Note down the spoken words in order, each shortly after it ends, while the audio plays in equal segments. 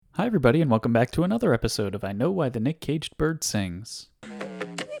Hi, everybody, and welcome back to another episode of I Know Why the Nick-Caged Bird Sings. The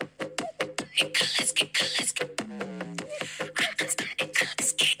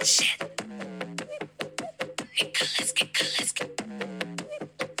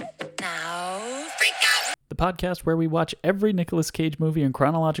podcast where we watch every Nicolas Cage movie in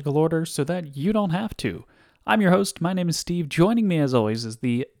chronological order so that you don't have to. I'm your host. My name is Steve. Joining me, as always, is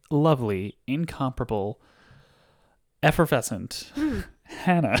the lovely, incomparable, effervescent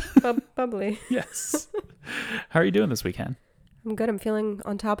Hannah. Bubbly. Yes. How are you doing this weekend? I'm good. I'm feeling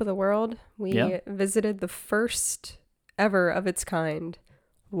on top of the world. We visited the first ever of its kind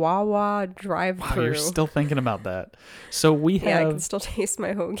Wawa drive-thru. Wow, you're still thinking about that. So we have... Yeah, I can still taste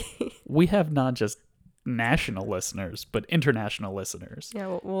my hoagie. We have not just national listeners, but international listeners.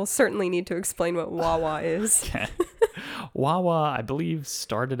 Yeah, we'll certainly need to explain what Wawa is. Okay. Wawa, I believe,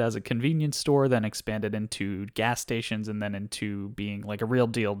 started as a convenience store, then expanded into gas stations, and then into being like a real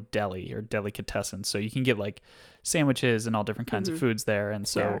deal deli or delicatessen. So you can get like sandwiches and all different kinds of foods there. And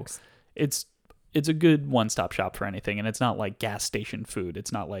so it's a good one-stop shop for anything. And it's not like gas station food.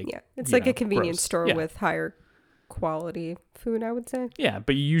 It's not like, it's like a convenience gross. store with higher quality food, I would say. Yeah,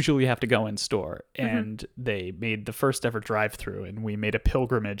 but you usually have to go in store, and they made the first ever drive-through, and we made a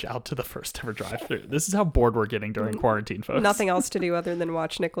pilgrimage out to the first ever drive-through. This is how bored we're getting during quarantine, folks. Nothing else to do other than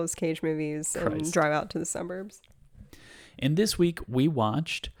watch Nicolas Cage movies and drive out to the suburbs. And this week we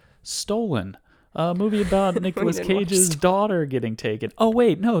watched Stolen, a movie about Nicolas Cage's daughter getting taken. Oh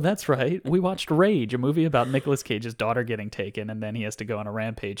wait, no, that's right. We watched Rage, a movie about Nicolas Cage's daughter getting taken, and then he has to go on a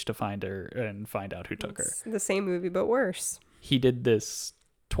rampage to find her and find out who took her. The same movie, but worse. He did this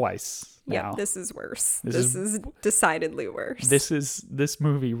twice now. Yeah, this is worse. This is decidedly worse. This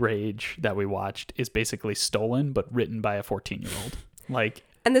movie, Rage, that we watched is basically Stolen, but written by a 14-year-old. Like,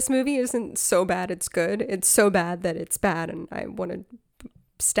 and this movie isn't so bad it's good. It's so bad that it's bad, and I want to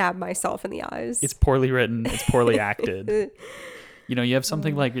stab myself in the eyes. It's poorly written. It's poorly acted. You know, you have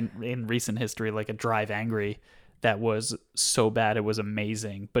something like in recent history, like a Drive Angry, that was so bad it was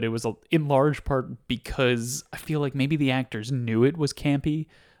amazing, but it was in large part because I feel like maybe the actors knew it was campy.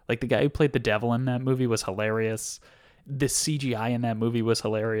 Like the guy who played the devil in that movie was hilarious. The CGI in that movie was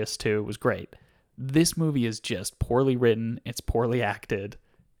hilarious too. It was great. This movie is just poorly written. It's poorly acted,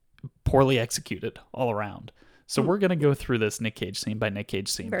 poorly executed all around. So we're going to go through this Nick Cage scene by Nick Cage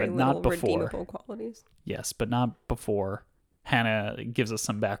scene, Very but not before. Redeemable qualities. Yes, but not before Hannah gives us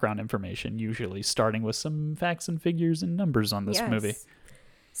some background information, usually starting with some facts and figures and numbers on this movie.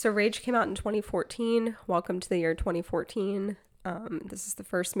 So Rage came out in 2014. Welcome to the year 2014. This is the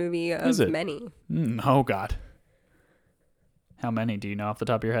first movie of many. Oh, God. How many? Do you know off the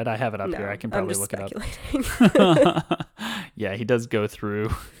top of your head? I have it up here. I can probably look it up. Yeah, he does go through...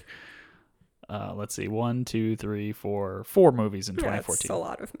 let's see, 1, 2, 3, 4 movies in 2014. That's a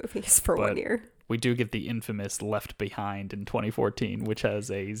lot of movies for 1 year. We do get the infamous Left Behind in 2014, which has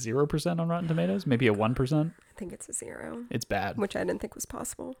a 0% on Rotten Tomatoes, maybe a 1%. I think it's a 0. It's bad. Which I didn't think was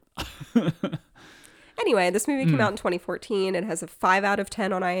possible. Anyway, this movie came out in 2014. It has a 5 out of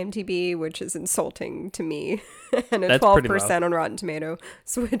 10 on IMDb, which is insulting to me, and a 12% on Rotten Tomatoes,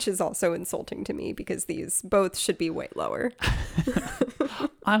 which is also insulting to me because these both should be way lower.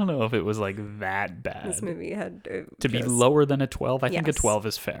 I don't know if it was like that bad. This movie had to be lower than a 12. I think a 12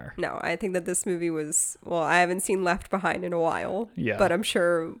 is fair. No, I think that this movie was, well, I haven't seen Left Behind in a while, but I'm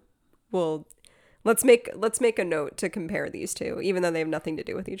sure let's make a note to compare these two, even though they have nothing to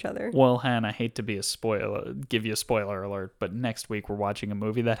do with each other. Well, Han, I hate to be give you a spoiler alert, but next week we're watching a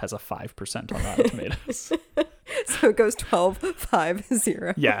movie that has a 5% on Rotten Tomatoes. So it goes 12, 5,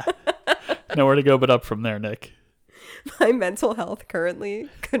 0. Yeah. Nowhere to go but up from there, Nick. My mental health currently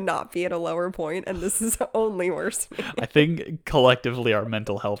could not be at a lower point, and this is only worse. I think collectively our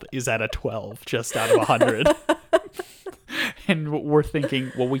mental health is at a 12, just out of 100. And we're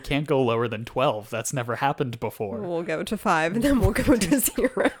thinking, well, we can't go lower than 12. That's never happened before. We'll go to 5, and then we'll go to 0.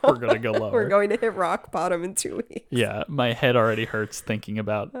 We're going to go lower. We're going to hit rock bottom in 2 weeks. Yeah, my head already hurts thinking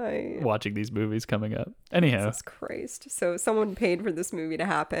about watching these movies coming up. Anyhow. Jesus Christ. So someone paid for this movie to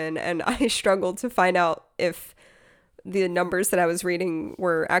happen, and I struggled to find out if the numbers that I was reading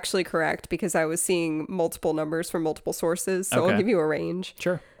were actually correct because I was seeing multiple numbers from multiple sources. So I'll give you a range.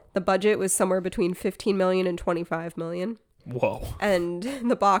 Sure. The budget was somewhere between 15 million and 25 million. Whoa. And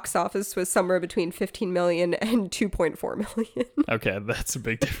the box office was somewhere between 15 million and 2.4 million. Okay, that's a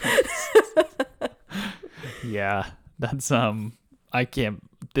big difference. Yeah, that's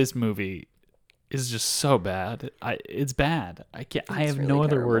this movie is just so bad. It's bad. I have really no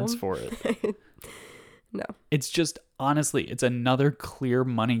other words for it. No. It's just, honestly, it's another clear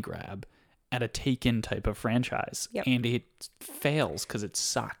money grab. at a Taken type of franchise, Yep. and it fails because it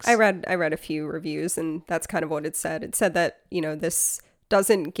sucks. I read a few reviews, and that's kind of what it said. It said that, this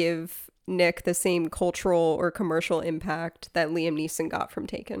doesn't give Nick the same cultural or commercial impact that Liam Neeson got from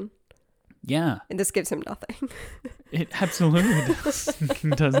Taken. Yeah. And this gives him nothing. It absolutely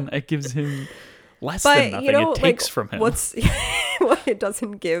doesn't. It gives him less than nothing. It takes from him. What's what it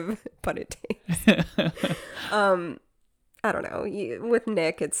doesn't give, but it takes. I don't know. With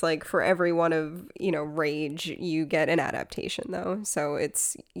Nick, it's like for every one of, Rage, you get an adaptation, though. So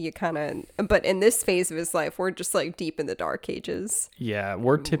it's, you kind of, but in this phase of his life, we're just like deep in the dark ages. Yeah,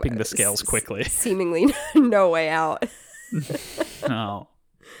 we're tipping the scales quickly. Seemingly no way out. No.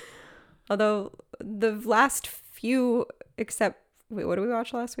 Although the last few, wait, what did we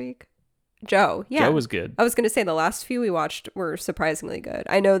watch last week? Joe. Yeah. Joe was good. I was going to say the last few we watched were surprisingly good.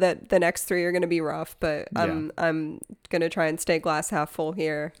 I know that the next 3 are going to be rough, but I'm going to try and stay glass half full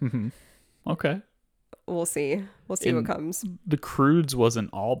here. Mm-hmm. Okay. We'll see. We'll see what comes. The Croods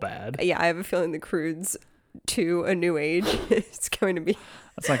wasn't all bad. Yeah, I have a feeling the Croods to a new age is going to be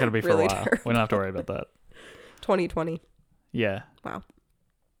That's not going to be for really a while. terrible. We don't have to worry about that. 2020. Yeah. Wow.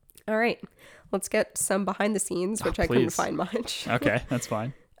 All right. Let's get some behind the scenes, which I couldn't find much. Okay, that's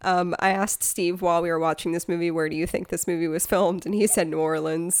fine. I asked Steve while we were watching this movie, where do you think this movie was filmed? And he said New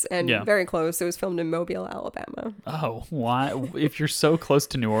Orleans, and very close. It was filmed in Mobile, Alabama. Oh, why? If you're so close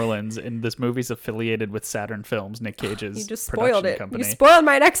to New Orleans and this movie's affiliated with Saturn Films, Nick Cage's You just spoiled it. company. You spoiled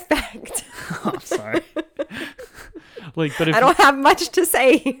my next fact. Oh, I'm sorry. But if I don't have much to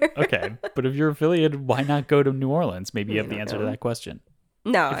say here. Okay, but if you're affiliated, why not go to New Orleans? Maybe you have the answer to that question.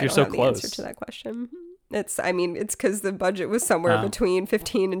 No, if I you're don't so have close. the answer to that question. It's because the budget was somewhere between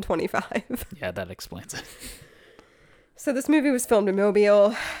 15 and 25. Yeah, that explains it. So this movie was filmed in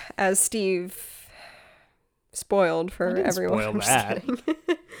Mobile, as Steve spoiled for everyone. Spoil that.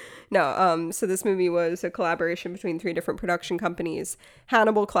 No, so this movie was a collaboration between 3 different production companies: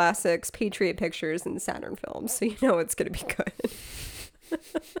 Hannibal Classics, Patriot Pictures, and Saturn Films. So you know it's going to be good.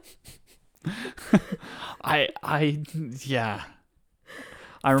 Yeah.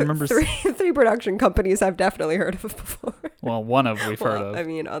 I remember three production companies I've definitely heard of before. Well, one of we've heard of. I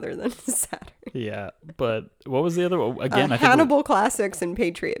mean, other than Saturn. Yeah, but what was the other one? Again, I think Hannibal Classics and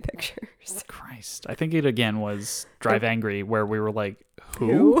Patriot Pictures. Christ. I think it again was Drive Angry, where we were like,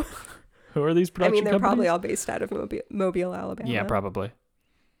 who? Who are these production they're companies? probably all based out of Mobile, Alabama. Yeah, probably.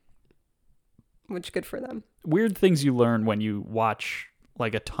 Which, good for them. Weird things you learn when you watch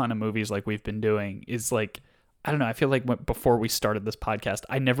like a ton of movies like we've been doing is like, I don't know, I feel like before we started this podcast,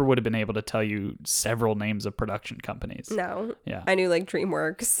 I never would have been able to tell you several names of production companies. No. Yeah. I knew like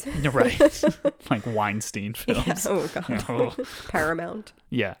DreamWorks. Right. Like Weinstein films. Yeah. Oh, God. Oh. Paramount.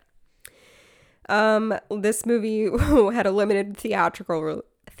 Yeah. This movie had a limited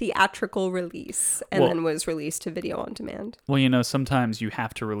theatrical release and then was released to video on demand. Well, sometimes you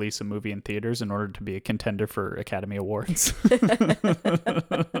have to release a movie in theaters in order to be a contender for Academy Awards.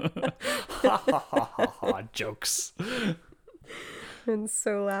 Jokes. And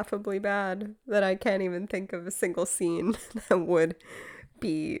so laughably bad that I can't even think of a single scene that would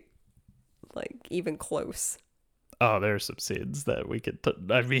be like even close. Oh, there's some scenes that we could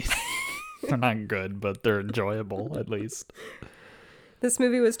they're not good, but they're enjoyable at least. This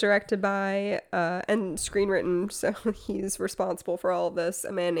movie was directed by and screenwritten, so he's responsible for all of this,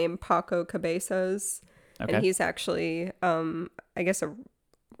 a man named Paco Cabezas. Okay. And he's actually, I guess, a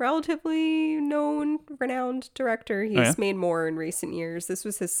relatively renowned director. He's made more in recent years. This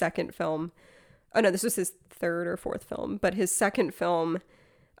was his second film. Oh, no, this was his 3rd or 4th film. But his second film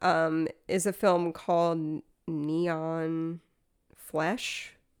is a film called Neon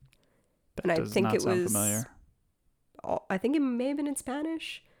Flesh. That does not sound familiar. I think it may have been in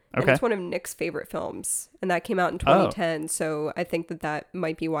Spanish. Okay. And it's one of Nick's favorite films. And that came out in 2010. So I think that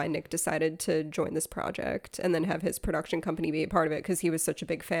might be why Nick decided to join this project and then have his production company be a part of it, because he was such a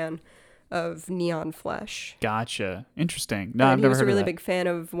big fan of Neon Flesh. Gotcha. Interesting. No, I've never heard of that. He was a really big fan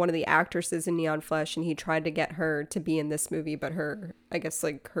of one of the actresses in Neon Flesh, and he tried to get her to be in this movie, but her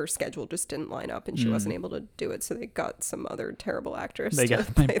schedule just didn't line up and she wasn't able to do it. So they got some other terrible actress.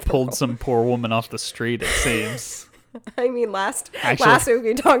 They pulled some poor woman off the street, it seems. I mean, last week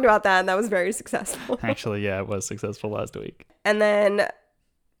we talked about that, and that was very successful. Actually, yeah, it was successful last week. And then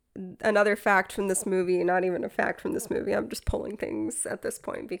another fact from this movie, not even a fact from this movie, I'm just pulling things at this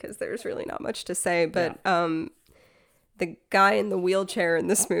point because there's really not much to say, but the guy in the wheelchair in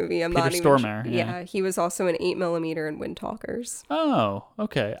this movie, Peter Stormare, he was also an 8mm in Windtalkers. Oh,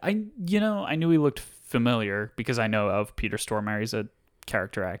 okay. I knew he looked familiar because I know of Peter Stormare. He's a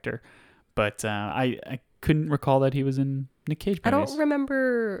character actor, but I couldn't recall that he was in Nick Cage I movies. don't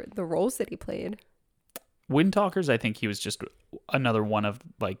remember the roles that he played. Wind Talkers, I think he was just another one of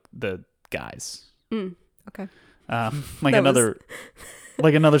like the guys. Okay. Like That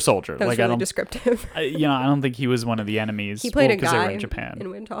was- another soldier. That was Like really I don't, descriptive. I don't think he was one of the enemies. He played a because they were guy in Japan. in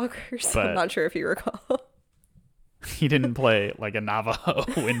Wind Talkers. But- I'm not sure if you recall. He didn't play like a Navajo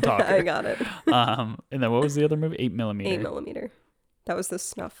Wind Talker. I got it. And then what was the other movie? 8mm. 8mm. That was the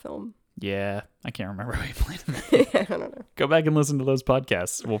snuff film. Yeah, I can't remember who he played in that. I don't know. Go back and listen to those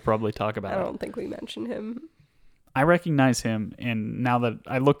podcasts. We'll probably talk about I it. don't think we mentioned him. I recognize him, and now that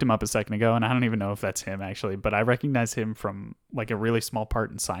I looked him up a second ago, and I don't even know if that's him actually, but I recognize him from like a really small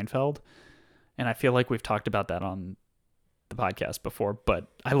part in Seinfeld, and I feel like we've talked about that on the podcast before, but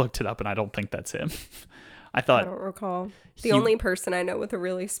I looked it up and I don't think that's him. I I thought don't recall. The he- only person I know with a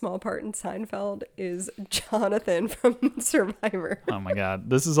really small part in Seinfeld is Jonathan from Survivor. oh my god,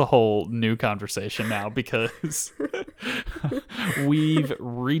 this is a whole new conversation now because we've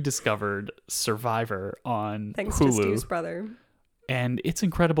rediscovered Survivor on Thanks to Hulu, Stu's brother. and it's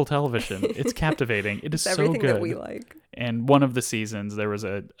incredible television. It's captivating. It is It's so everything good. that we like. And one of the seasons, there was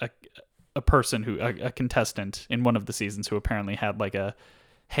a person who a contestant in one of the seasons who apparently had like a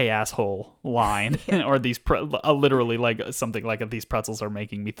 "Hey asshole" line, or these literally like something like "These pretzels are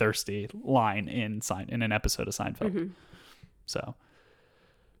making me thirsty" line in an episode of Seinfeld. So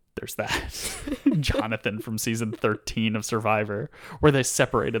there's that. Jonathan from season 13 of Survivor, where they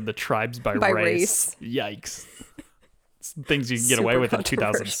separated the tribes by race. Yikes! Some things you can get away Super with in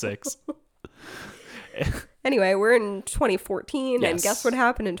controversial. 2006. Anyway, we're in 2014, and Yes. guess what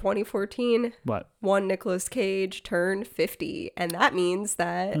happened in 2014? What? One Nicolas Cage turned 50, and that means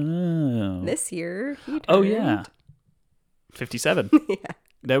that Oh. this year he turned... Oh yeah, 57. Yeah.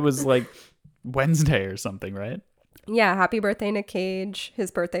 That was like Wednesday or something, right? Yeah, happy birthday, Nick Cage.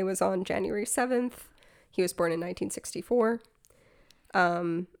 His birthday was on January 7th. He was born in 1964.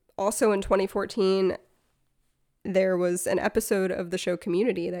 Also in 2014, there was an episode of the show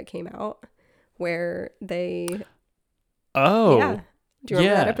Community that came out where they... Oh, Yeah. Do you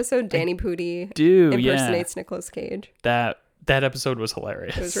remember that yeah, episode? Danny Pudi dude, impersonates Nicolas Cage. That episode was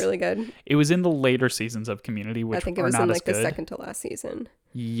hilarious. It was really good. It was in the later seasons of Community, which I think it are was not in as like the good. second to last season.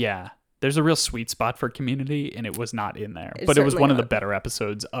 Yeah, there's a real sweet spot for Community, and it was not in there, It's but it was certainly one of the not. better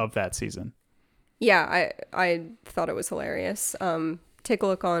episodes of that season. Yeah, I thought it was hilarious. Take a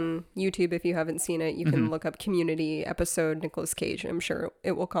look on YouTube if you haven't seen it. You can look up Community episode Nicolas Cage, and I'm sure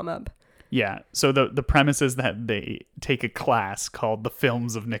it will come up. Yeah. So the premise is that they take a class called the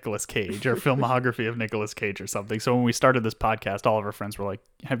Films of Nicolas Cage or Filmography of Nicolas Cage or something. So when we started this podcast, all of our friends were like,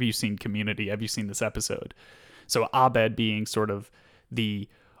 "Have you seen Community? Have you seen this episode?" So Abed, being sort of the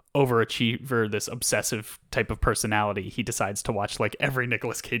overachiever, this obsessive type of personality, he decides to watch like every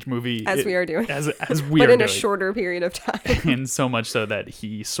Nicolas Cage movie As we are doing. as we But are in a doing. shorter period of time. And so much so that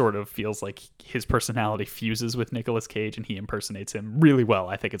he sort of feels like his personality fuses with Nicolas Cage and he impersonates him really well.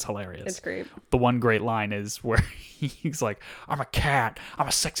 I think it's hilarious. It's great. The one great line is where he's like, "I'm a cat. I'm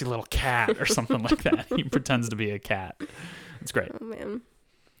a sexy little cat," or something like that. He pretends to be a cat. It's great. Oh, man.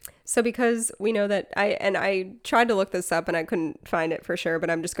 So because we know that I tried to look this up and I couldn't find it for sure, but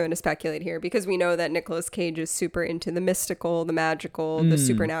I'm just going to speculate here because we know that Nicolas Cage is super into the mystical, the magical, the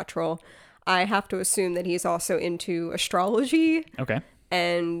supernatural. I have to assume that he's also into astrology Okay.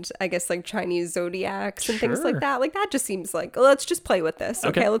 and I guess like Chinese zodiacs and things Sure. like that. Like that just seems like, let's just play with this.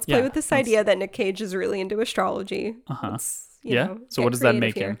 Okay, Okay, let's play yeah, with this let's- idea that Nick Cage is really into astrology. Uh-huh. Let's, Yeah? So get what does that creative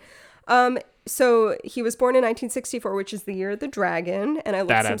make here. him? So he was born in 1964, which is the year of the dragon, and I looked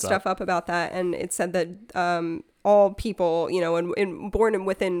That some adds stuff up about that, and it said that all people, born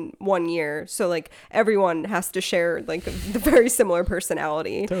within 1 year, so like everyone has to share like the very similar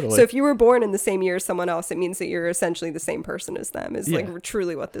personality. Totally. So if you were born in the same year as someone else, it means that you're essentially the same person as them. Is Yeah. like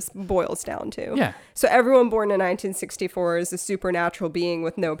truly what this boils down to. Yeah. So everyone born in 1964 is a supernatural being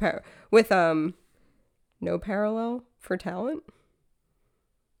with no parallel for talent.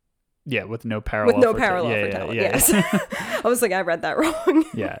 Yeah, with no parallel. With no for parallel yeah, for yeah, talent. yeah, Yes. I was like, I read that wrong.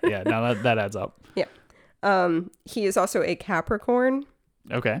 yeah, yeah. Now that adds up. Yeah. He is also a Capricorn.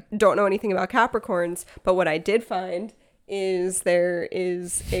 Okay. Don't know anything about Capricorns, but what I did find is there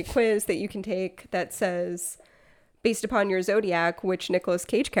is a quiz that you can take that says, based upon your zodiac, which Nicolas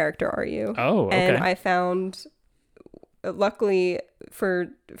Cage character are you? Oh, okay. And I found, luckily, for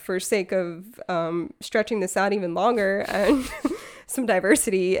sake of stretching this out even longer and some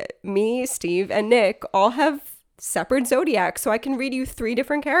diversity, me, Steve, and Nick all have separate zodiacs, so I can read you 3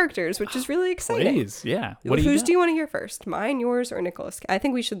 different characters, which is really exciting. Please, yeah. Whose do you want to hear first? Mine, yours, or Nicholas? I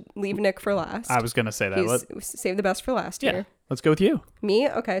think we should leave Nick for last. I was gonna say that. Save the best for last Yeah, here. let's go with you. Me?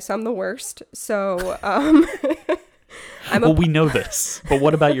 Okay, so I'm the worst. So, Well, we know this, but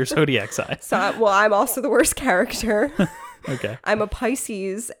what about your zodiac sign? So, I'm also the worst character. Okay. I'm a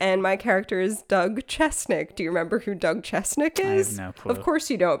Pisces, and my character is Doug Chesnick. Do you remember who Doug Chesnick is? I have no clue. Of course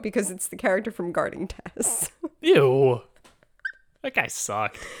you don't, because it's the character from Guarding Tess. Ew. That guy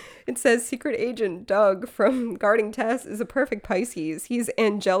sucked. It says Secret Agent Doug from Guarding Tess is a perfect Pisces. He's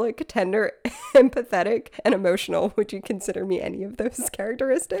angelic, tender, empathetic, and emotional. Would you consider me any of those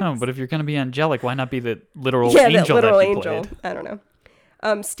characteristics? No, but if you're going to be angelic, why not be the literal Yeah, angel that literal that he angel. played? I don't know.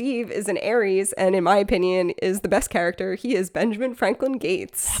 Steve is an Aries, and in my opinion, is the best character. He is Benjamin Franklin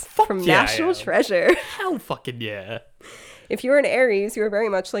Gates from yeah, National yeah. Treasure. Hell fucking yeah. If you're an Aries, you are very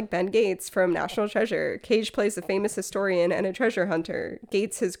much like Ben Gates from National Treasure. Cage plays a famous historian and a treasure hunter.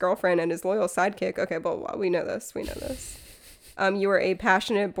 Gates, his girlfriend, and his loyal sidekick. Okay, but we know this. We know this. You are a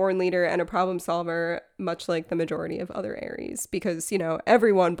passionate, born leader and a problem solver, much like the majority of other Aries. Because,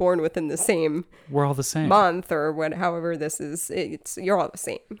 everyone born within the same We're all the same. month or however this is, you're all the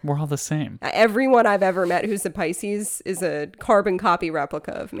same. We're all the same. Everyone I've ever met who's a Pisces is a carbon copy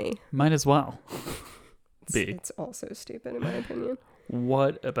replica of me. Might as well. It's also stupid in my opinion.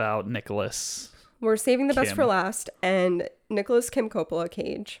 What about Nicholas? We're saving the best Kim. for last, and Nicholas Kim Coppola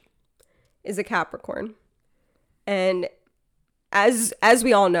Cage is a Capricorn. And as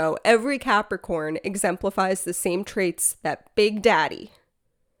we all know, every Capricorn exemplifies the same traits that Big Daddy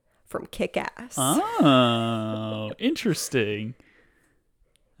from Kick-Ass. Oh, interesting.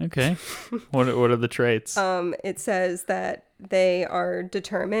 Okay. What are the traits? It says that they are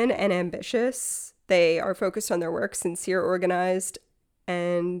determined and ambitious. They are focused on their work, sincere, organized,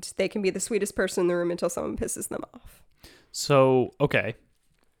 and they can be the sweetest person in the room until someone pisses them off. So, okay.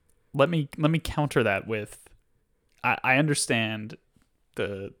 Let me counter that with I understand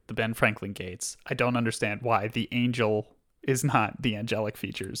the Ben Franklin Gates. I don't understand why the angel is not the angelic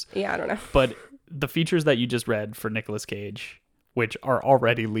features. Yeah, I don't know. But the features that you just read for Nicolas Cage, which are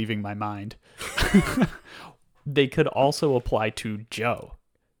already leaving my mind, they could also apply to Joe.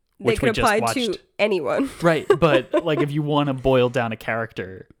 They could apply to anyone. Right, but like if you want to boil down a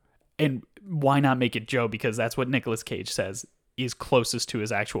character, and why not make it Joe? Because that's what Nicolas Cage says is closest to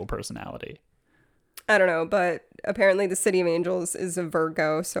his actual personality. I don't know, but apparently the City of Angels is a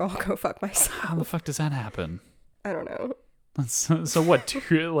Virgo, so I'll go fuck myself. How the fuck does that happen? I don't know. So what?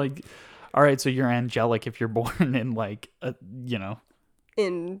 Like, all right, so you're angelic if you're born in like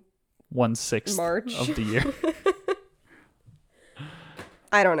in 1/6 March of the year.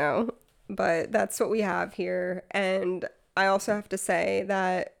 I don't know, but that's what we have here. And I also have to say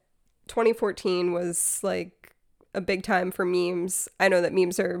that 2014 was like a big time for memes. I know that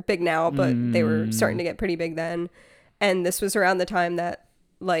memes are big now, but they were starting to get pretty big then. And this was around the time that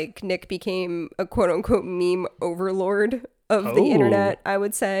like Nick became a quote unquote meme overlord of the internet, I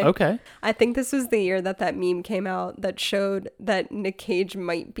would say. Okay. I think this was the year that meme came out that showed that Nick Cage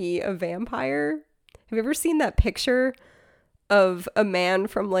might be a vampire. Have you ever seen that picture of a man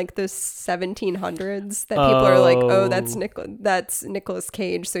from like the 1700s that people are like, oh, that's Nicolas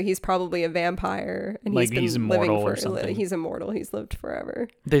Cage, so he's probably a vampire, and like he's immortal or something. He's immortal. He's lived forever.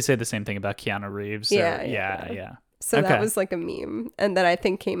 They say the same thing about Keanu Reeves. Yeah. So Okay. that was like a meme, and that I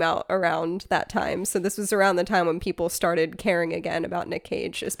think came out around that time. So this was around the time when people started caring again about Nick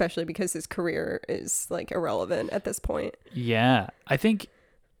Cage, especially because his career is like irrelevant at this point. Yeah, I think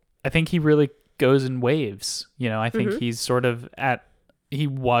he really goes in waves. I think he was sort of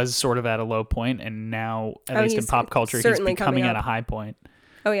at a low point, and now at least in pop culture he's becoming at a high point.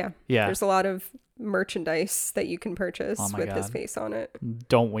 Oh yeah. There's a lot of merchandise that you can purchase with God. his face on it.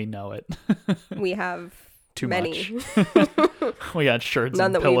 Don't we know it? We have too many. Much. We got shirts None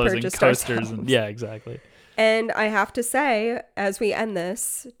and that we pillows and purchased coasters ourselves. and yeah, exactly. And I have to say, as we end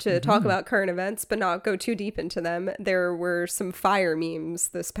this, to talk about current events, but not go too deep into them, there were some fire memes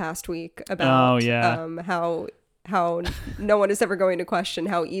this past week about how no one is ever going to question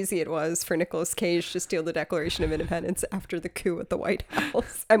how easy it was for Nicolas Cage to steal the Declaration of Independence after the coup at the White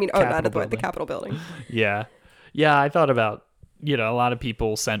House. I mean, not at the Capitol building. Yeah. Yeah, I thought about, a lot of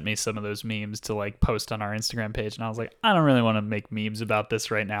people sent me some of those memes to like post on our Instagram page, and I was like, I don't really want to make memes about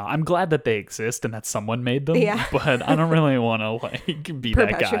this right now. I'm glad that they exist and that someone made them, but I don't really want to like be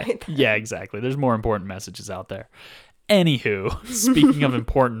that guy. Yeah, exactly. There's more important messages out there. Anywho, speaking of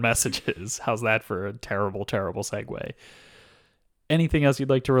important messages, how's that for a terrible, terrible segue? Anything else you'd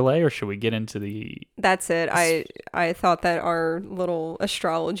like to relay, or should we get into the... That's it. I thought that our little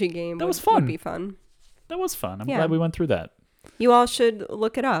astrology game would be fun. That was fun. I'm glad we went through that. You all should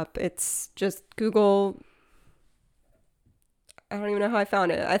look it up. It's just Google I don't even know how I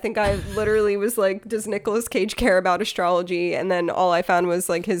found it. I think I literally was like, does Nicolas Cage care about astrology? And then all I found was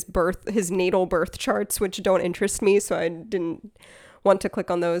like his natal birth charts, which don't interest me. So I didn't want to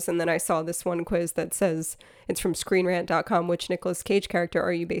click on those. And then I saw this one quiz that says, it's from screenrant.com, which Nicolas Cage character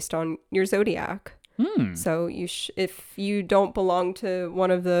are you based on your zodiac? So if you don't belong to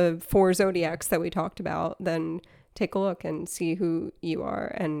one of the 4 zodiacs that we talked about, then take a look and see who you are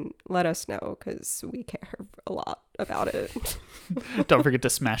and let us know, because we care a lot about it. Don't forget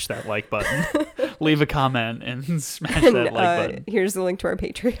to smash that like button. Leave a comment and smash that like button. Here's the link to our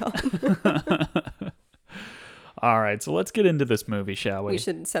Patreon. All right, so let's get into this movie, shall we? We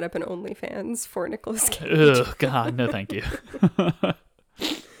should set up an OnlyFans for Nicolas Cage. Ugh, God, no thank you.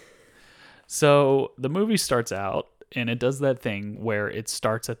 So the movie starts out, and it does that thing where it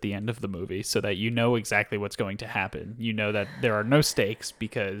starts at the end of the movie so that you know exactly what's going to happen. You know that there are no stakes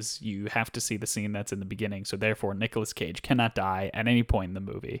because you have to see the scene that's in the beginning. So therefore, Nicolas Cage cannot die at any point in the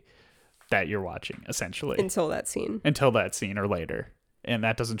movie that you're watching, essentially. Until that scene or later. And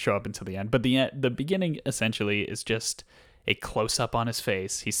that doesn't show up until the end. But the beginning, essentially, is just a close-up on his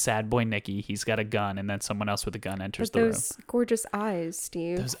face. He's sad boy Nicky. He's got a gun, and then someone else with a gun enters the room. Those gorgeous eyes,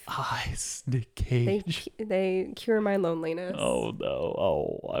 Steve. Those eyes, Nick Cage. They cure my loneliness. Oh, no.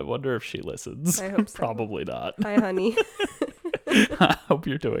 Oh, I wonder if she listens. I hope so. Probably not. Hi, honey. I hope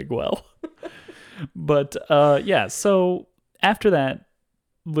you're doing well. But, yeah, so after that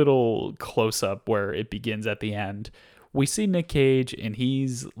little close-up where it begins at the end, we see Nick Cage, and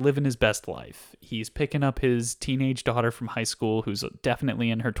he's living his best life. He's picking up his teenage daughter from high school, who's definitely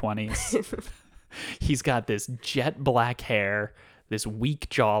in her 20s. He's got this jet black hair, this weak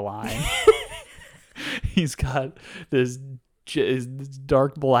jawline. He's got this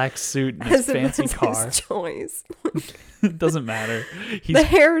dark black suit and this fancy car. His choice. It doesn't matter. The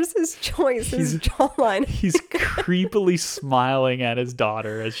hair is his choice. His jawline. He's creepily smiling at his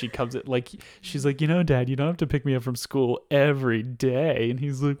daughter as she comes in. Like, she's like, Dad, you don't have to pick me up from school every day. And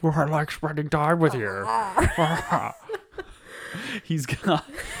he's like, well, I like spending time with you. He's got,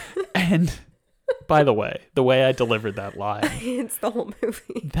 and by the way I delivered that line, it's the whole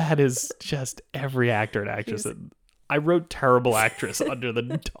movie. That is just every actor and actress. I wrote terrible actress under the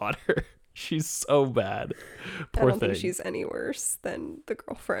daughter. She's so bad. Poor I don't thing. think she's any worse than the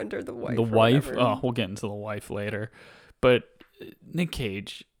girlfriend or the wife. The wife? Oh, we'll get into the wife later. But Nick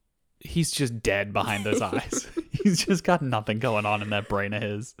Cage, he's just dead behind those eyes. He's just got nothing going on in that brain of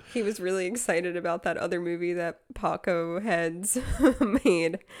his. He was really excited about that other movie that Paco Heads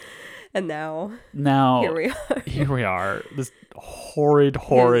made. And now here we are. This horrid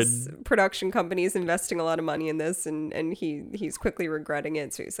his production company is investing a lot of money in this, and he's quickly regretting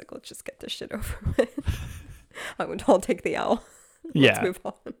it. So he's like, let's just get this shit over with. I'll take the L. Let's move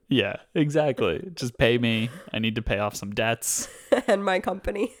on. Yeah, exactly. Just pay me. I need to pay off some debts. And my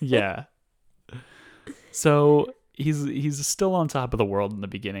company. Yeah. So he's still on top of the world in the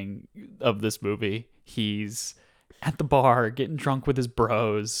beginning of this movie. He's at the bar getting drunk with his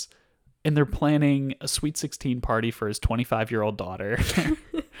bros. And they're planning a Sweet 16 party for his 25-year-old daughter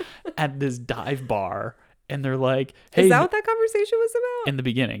at this dive bar. And they're like, hey. Is that what that conversation was about? In the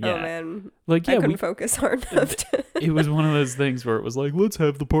beginning, yeah. Oh, man. Like, yeah, I couldn't focus hard enough. It was one of those things where it was like, let's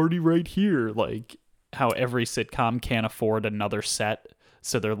have the party right here. Like, how every sitcom can't afford another set.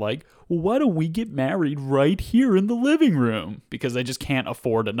 So they're like, well, why don't we get married right here in the living room? Because they just can't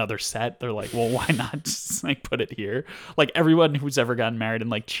afford another set. They're like, well, why not just like put it here? Like everyone who's ever gotten married in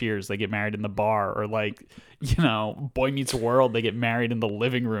like Cheers, they get married in the bar, or like, Boy Meets World, they get married in the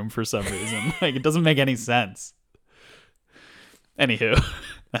living room for some reason. Like it doesn't make any sense. Anywho,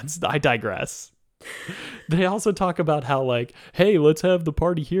 I digress. They also talk about how like, hey, let's have the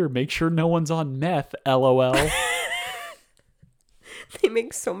party here. Make sure no one's on meth, LOL. They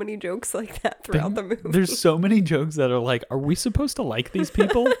make so many jokes like that throughout the movie. There's so many jokes that are like, are we supposed to like these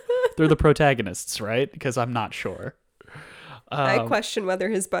people? They're the protagonists, right? Because I'm not sure. I question whether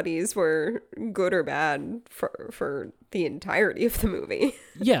his buddies were good or bad for the entirety of the movie.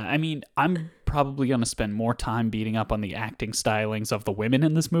 Yeah, I mean, I'm probably going to spend more time beating up on the acting stylings of the women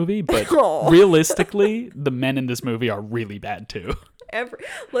in this movie, but realistically, the men in this movie are really bad too.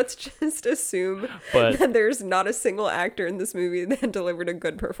 Let's just assume that there's not a single actor in this movie that delivered a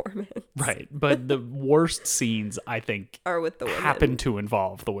good performance. Right. But the worst scenes, I think, are with the women. Happen to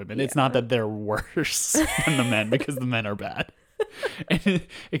involve the women. Yeah. It's not that they're worse than the men because the men are bad. And,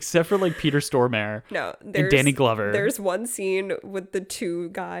 except for like Peter Stormare and Danny Glover. There's one scene with the two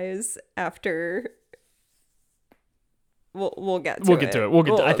guys after We'll get to it. We'll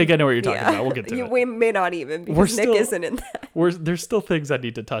get to it. I think I know what you're talking about. We'll get to it. We may not even, because Nick isn't in that. There's still things I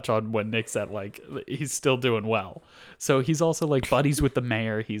need to touch on when Nick's at, like, he's still doing well. So he's also, like, buddies with the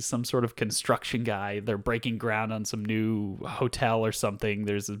mayor. He's some sort of construction guy. They're breaking ground on some new hotel or something.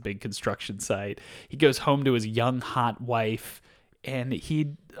 There's a big construction site. He goes home to his young, hot wife, and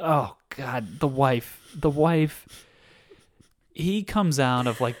oh God, the wife. He comes out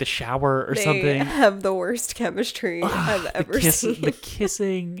of, like, the shower or something. They have the worst chemistry I've ever seen. The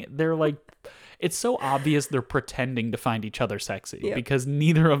kissing, they're like, it's so obvious they're pretending to find each other sexy because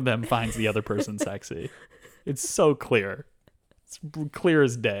neither of them finds the other person sexy. It's so clear. It's clear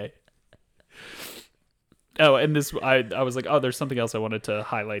as day. Oh, and this, I was like, oh, there's something else I wanted to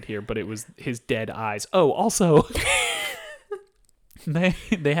highlight here, but it was his dead eyes. Oh, also, they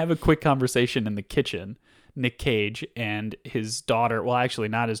have a quick conversation in the kitchen. Nick and his daughter, well, actually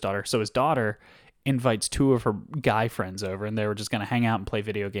not his daughter. So his daughter invites two of her guy friends over, and they were just going to hang out and play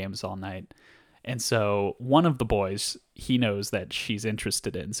video games all night. And so one of the boys, he knows that she's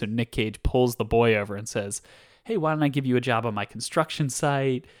interested in. So Nick Cage pulls the boy over and says, hey, why don't I give you a job on my construction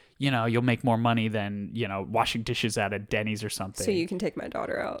site? You know, you'll make more money than, you know, washing dishes at a Denny's or something. So you can take my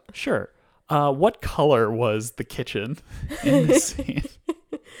daughter out. Sure. What color was the kitchen in this scene?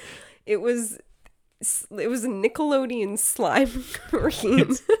 It was a Nickelodeon slime green.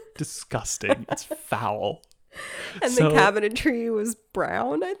 It's disgusting. It's foul. And the cabinetry was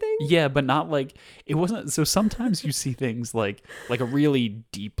brown, I think. Yeah, but not like, it wasn't. So sometimes you see things like a really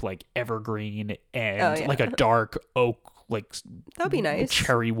deep, like, evergreen and like a dark oak, like, that'd be nice,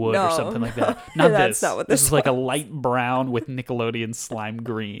 cherry wood or something like that. Not That's not what this is. Like a light brown with Nickelodeon slime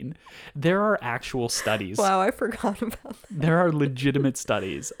green. There are actual studies. Wow, I forgot about that. There are legitimate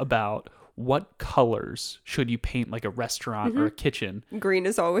studies about what colors should you paint, like, a restaurant or a kitchen. Green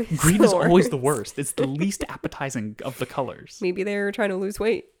is always the worst. It's the least appetizing of the colors. Maybe they're trying to lose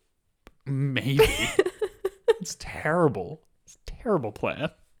weight. Maybe. It's terrible. It's a terrible plan.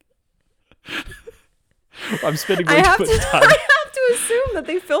 I'm spending way too much time. I have to assume that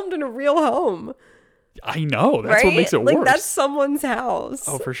they filmed in a real home. I know. That's what makes it worse. Like, that's someone's house.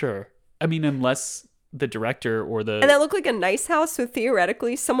 Oh, for sure. I mean, unless the director or the... And that looked like a nice house, so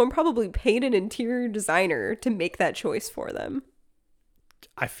theoretically, someone probably paid an interior designer to make that choice for them.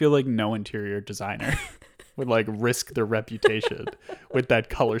 I feel like no interior designer would, like, risk their reputation with that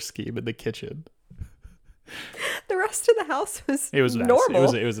color scheme in the kitchen. The rest of the house was normal.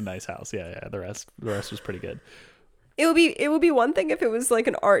 Nice. It was a nice house. Yeah. The rest was pretty good. It would be one thing if it was like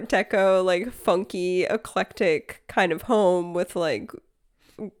an Art Deco, like, funky, eclectic kind of home with, like,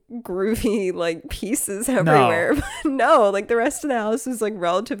 groovy, like, pieces everywhere. But no, like, the rest of the house was, like,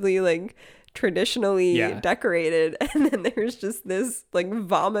 relatively, like, traditionally decorated, and then there's just this, like,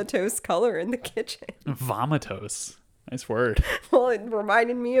 vomitose color in the kitchen. Vomitose, nice word. Well, it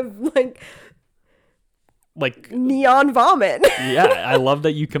reminded me of like neon vomit. Yeah, I love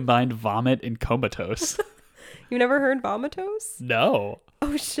that you combined vomit and comatose. You never heard vomitose? No.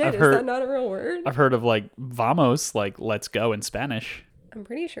 Oh shit, that not a real word? I've heard of, like, vamos, like let's go in Spanish. I'm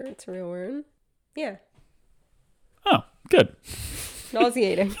pretty sure it's a real word. Yeah. Oh, good.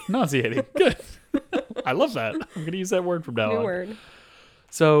 Nauseating. Good. I love that. I'm going to use that word from now on. New word.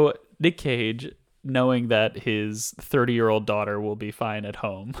 So Nick Cage, knowing that his 30-year-old daughter will be fine at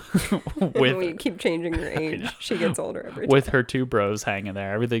home with... We keep changing her age. She gets older every time. With her two bros hanging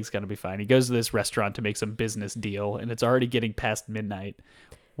there. Everything's going to be fine. He goes to this restaurant to make some business deal, and it's already getting past midnight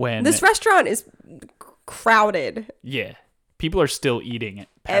when... This restaurant is crowded. Yeah. People are still eating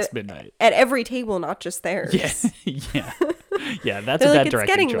past midnight. At every table, not just theirs. Yeah. Yeah, that's a bad directing choice. It's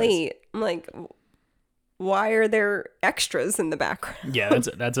getting late. I'm like, why are there extras in the background? Yeah,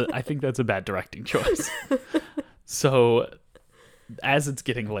 I think that's a bad directing choice. So, as it's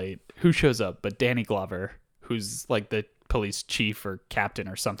getting late, who shows up but Danny Glover, who's like the police chief or captain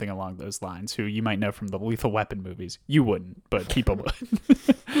or something along those lines, who you might know from the Lethal Weapon movies. You wouldn't, but people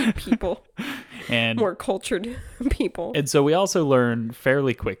would. People. And more cultured people. And so we also learn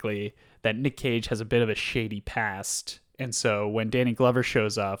fairly quickly that Nick Cage has a bit of a shady past. And so when Danny Glover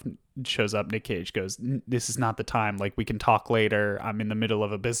shows up, Nick Cage goes, this is not the time. Like, we can talk later. I'm in the middle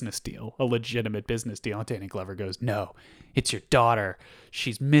of a business deal, a legitimate business deal. And Danny Glover goes, no, it's your daughter.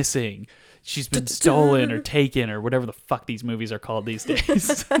 She's missing. She's been stolen or taken or whatever the fuck these movies are called these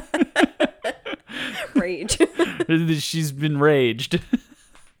days. Rage. She's been raged.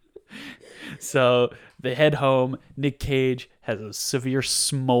 So they head home. Nick Cage has a severe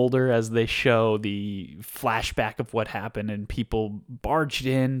smolder as they show the flashback of what happened, and people barged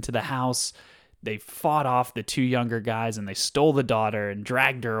into the house. they fought off the two younger guys and they stole the daughter and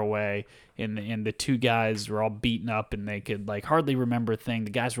dragged her away. And the two guys were all beaten up and they could like hardly remember a thing.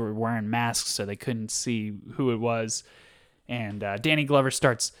 The guys were wearing masks so they couldn't see who it was. And Danny Glover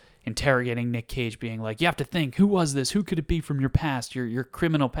starts interrogating Nick Cage, being like, you have to think, who was this? Who could it be from your past, your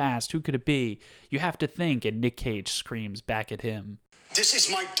criminal past? Who could it be? You have to think. And Nick Cage screams back at him, this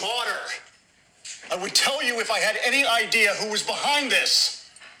is my daughter. I would tell you if I had any idea who was behind this.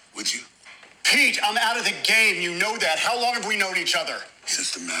 Would you? Pete, I'm out of the game. You know that. How long have we known each other?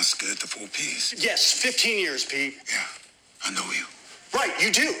 Since the massacre at the Four Ps. Yes, 15 years, Pete. Yeah, I know you. Right,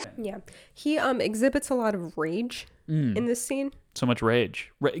 you do. Yeah. He exhibits a lot of rage in this scene. so much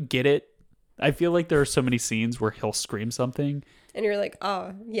rage. Get it? I feel like there are so many scenes where he'll scream something. And you're like,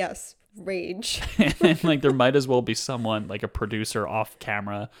 yes, rage. And like there might as well be someone, like a producer off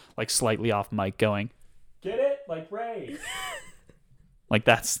camera, like slightly off mic going, get it? Like rage. Like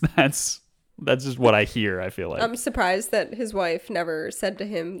that's just what I hear, I feel like. I'm surprised that his wife never said to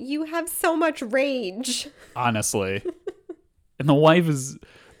him, you have so much rage. Honestly. And the wife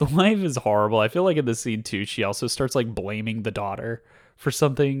is horrible. I feel like in the scene too, she also starts like blaming the daughter for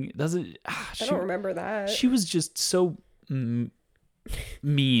something. I don't remember that. She was just so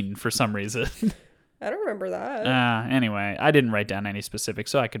mean for some reason. I don't remember that. Anyway, I didn't write down any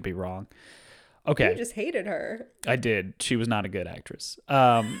specifics, so I could be wrong. Okay. You just hated her. I did. She was not a good actress.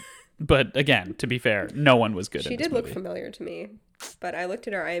 But again, to be fair, no one was good. She did look familiar to me, but I looked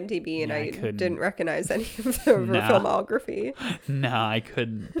at her IMDb and Yeah, I didn't recognize any of her filmography. No, I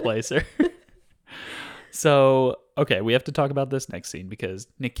couldn't place her. So, okay, we have to talk about this next scene because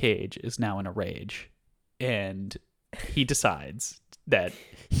Nick Cage is now in a rage and he decides that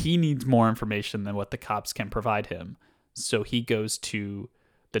he needs more information than what the cops can provide him. So he goes to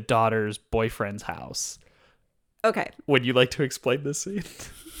the daughter's boyfriend's house. Okay. Would you like to explain this scene?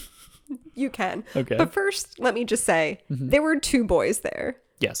 You can. Okay. But first, let me just say, there were two boys there.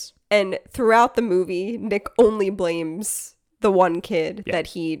 Yes. And throughout the movie, Nick only blames the one kid that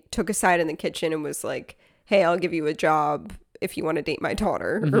he took aside in the kitchen and was like, hey, I'll give you a job if you want to date my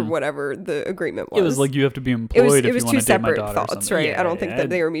daughter, or whatever the agreement was. It was like you have to be employed if you want to date my daughter. It was two separate thoughts, right? Yeah, I don't think that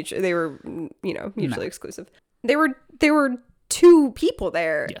they were mutually exclusive. There were two people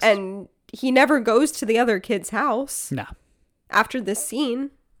there, Yes. and he never goes to the other kid's house No. after this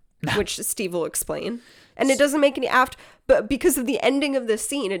scene, which Steve will explain. And it doesn't make any but because of the ending of this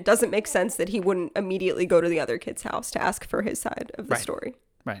scene, it doesn't make sense that he wouldn't immediately go to the other kid's house to ask for his side of the story.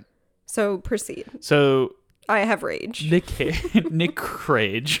 Right. So proceed. So I have rage. Nick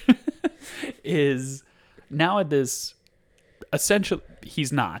Cage is now at this. Essentially,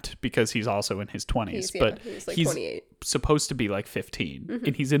 he's not because he's also in his 20s, but he's like he's 28. supposed to be like 15,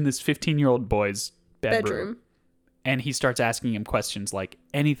 and he's in this 15-year-old boy's bedroom. And he starts asking him questions like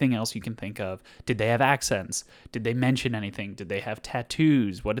anything else you can think of. Did they have accents? Did they mention anything? Did they have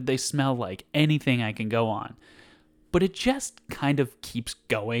tattoos? What did they smell like? Anything I can go on. But it just kind of keeps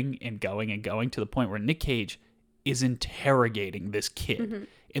going and going and going to the point where Nick Cage is interrogating this kid.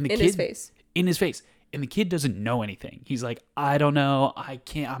 And the kid, his face. In his face. And the kid doesn't know anything. He's like, I don't know. I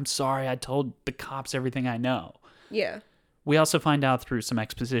can't. I'm sorry. I told the cops everything I know. Yeah. We also find out through some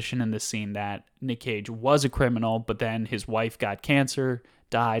exposition in this scene that Nick Cage was a criminal, but then his wife got cancer,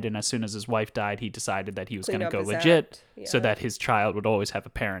 died, and as soon as his wife died, he decided that he was going to go legit so that his child would always have a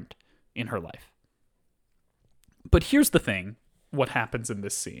parent in her life. But here's the thing, what happens in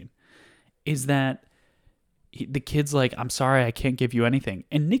this scene is that the kid's like, I'm sorry, I can't give you anything.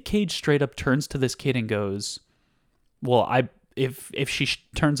 And Nick Cage straight up turns to this kid and goes, well, if she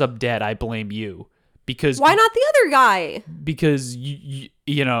turns up dead, I blame you. Because why not the other guy? Because you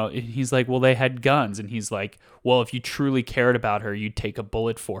know, he's like, well, they had guns, and he's like, well, if you truly cared about her, you'd take a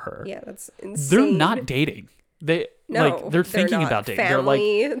bullet for her. Yeah, that's insane. They're not dating. They're thinking about dating.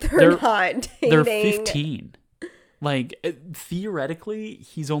 Family. They're not dating. They're 15. Like theoretically,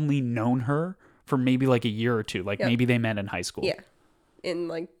 he's only known her for maybe like a year or two. Like maybe they met in high school. Yeah, in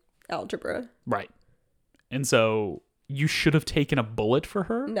like algebra. Right. And so you should have taken a bullet for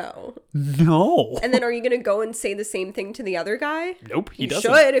her? No. And then are you going to go and say the same thing to the other guy? Nope, he doesn't.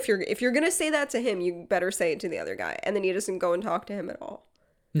 You should. If you're going to say that to him, you better say it to the other guy. And then he doesn't go and talk to him at all.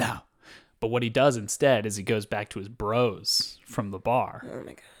 No. But what he does instead is he goes back to his bros from the bar. Oh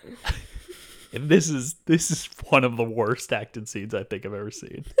my God. And this is one of the worst acted scenes I think I've ever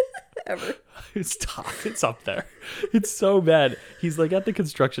seen. Ever. It's tough. It's up there. It's so bad. He's like at the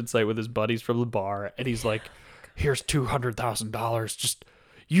construction site with his buddies from the bar, and he's like, here's $200,000. Just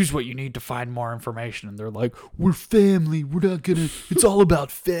use what you need to find more information. And they're like, we're family. We're not gonna. It's all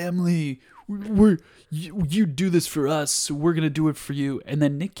about family. you do this for us, so we're gonna do it for you. And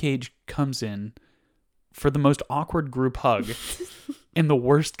then Nick Cage comes in for the most awkward group hug and the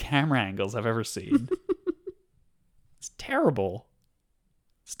worst camera angles I've ever seen. It's terrible.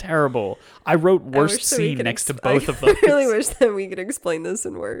 It's terrible. I wrote worst scene next to both of them. I really wish that we could explain this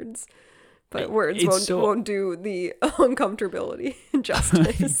in words. But words won't do the uncomfortability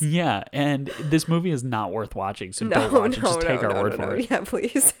justice. Yeah, and this movie is not worth watching, so don't watch it. Just take our word for it. Yeah,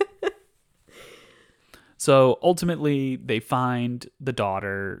 please. So ultimately, they find the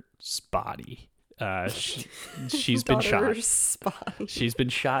daughter's body. She's been shot. She's been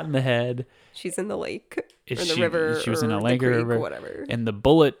shot in the head. She's in the lake or the river. She was in a lake or river, whatever. And the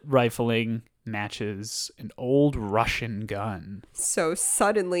bullet rifling matches an old Russian gun. So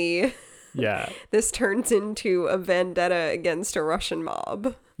suddenly, yeah, this turns into a vendetta against a Russian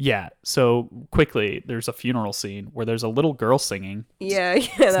mob. Yeah. So quickly, there's a funeral scene where there's a little girl singing. Yeah.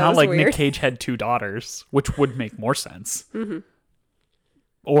 It's not like weird. Nick Cage had 2 daughters, which would make more sense. Mm-hmm.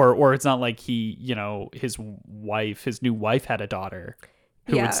 Or it's not like he, his new wife had a daughter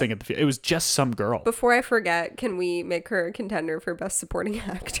who would sing at the funeral. It was just some girl. Before I forget, can we make her a contender for Best Supporting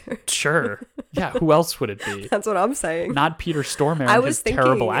Actor? Sure. Yeah, who else would it be? That's what I'm saying. Not Peter Stormare and his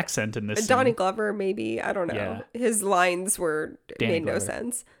terrible accent in this Donnie scene. Glover, maybe. I don't know. Yeah. His lines made no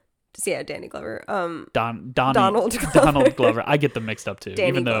sense. Yeah, Danny Glover. Donald Glover. I get them mixed up too,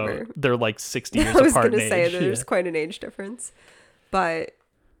 even though they're like 60 years apart in age. I was going to say there's quite an age difference. But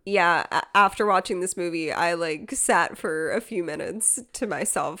yeah, after watching this movie, I sat for a few minutes to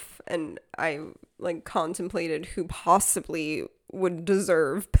myself and I contemplated who possibly would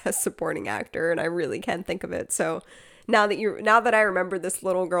deserve Best Supporting Actor, and I really can't think of it. So now that I remember this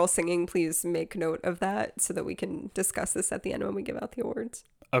little girl singing, please make note of that so that we can discuss this at the end when we give out the awards.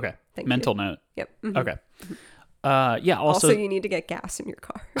 Okay. Mental note. Yep. Mm-hmm. Okay. Yeah. Also, you need to get gas in your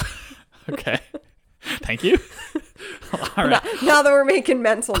car. Okay. Thank you. All right. Now that we're making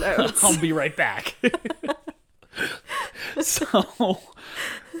mental notes, I'll be right back. So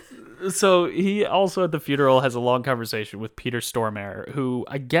he also at the funeral has a long conversation with Peter Stormare, who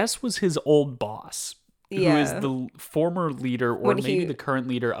I guess was his old boss, who is the former leader or maybe the current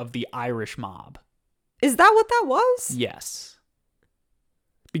leader of the Irish mob. Is that what that was? Yes.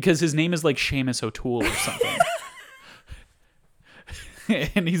 Because his name is like Seamus O'Toole or something.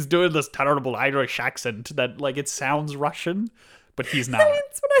 And he's doing this terrible Irish accent that it sounds Russian, but he's not.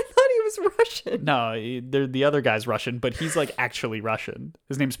 That's what I thought he was Russian. No, the other guy's Russian, but he's actually Russian.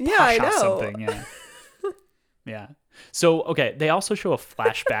 His name's Pasha something. Yeah. Yeah. So, okay, they also show a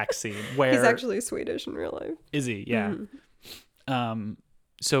flashback scene where he's actually Swedish in real life. Is he? Yeah. Mm-hmm.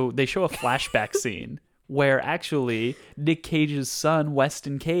 So they show a flashback scene where actually Nick Cage's son,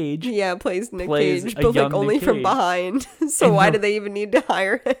 Weston Cage, plays Nick Cage, but only from behind. So why do they even need to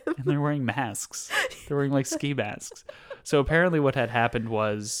hire him? And they're wearing masks. They're wearing ski masks. So apparently what had happened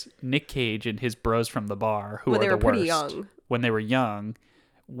was Nick Cage and his bros from the bar, who are the worst, when they were young,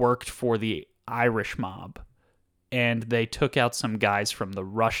 worked for the Irish mob. And they took out some guys from the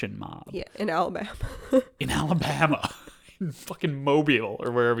Russian mob. Yeah, in Alabama. In Alabama. In fucking Mobile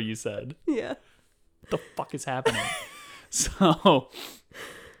or wherever you said. Yeah. The fuck is happening?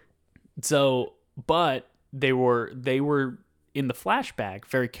 But they were in the flashback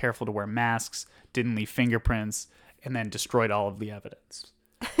very careful to wear masks, didn't leave fingerprints, and then destroyed all of the evidence.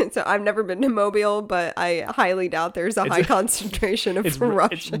 So I've never been to Mobile, but I highly doubt there's a high concentration of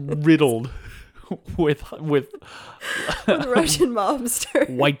Russian. It's riddled with Russian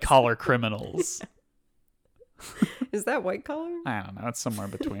mobsters, white collar criminals. Is that white collar? I don't know. It's somewhere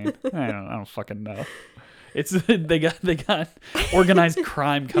between. I don't fucking know. It's they got organized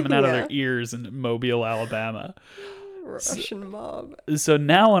crime coming out of their ears in Mobile, Alabama. Russian mob. So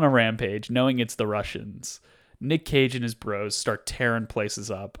now on a rampage, knowing it's the Russians, Nick Cage and his bros start tearing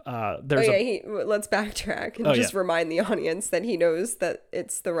places up. Let's backtrack and just remind the audience that he knows that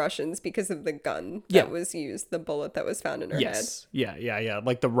it's the Russians because of the gun that was used, the bullet that was found in her head. Yeah.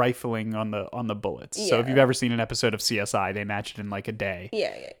 Like the rifling on the bullets. Yeah. So if you've ever seen an episode of CSI, they match it in a day.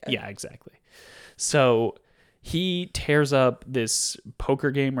 Yeah, exactly. So he tears up this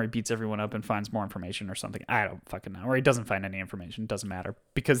poker game where he beats everyone up and finds more information or something. I don't fucking know. Or he doesn't find any information. Doesn't matter.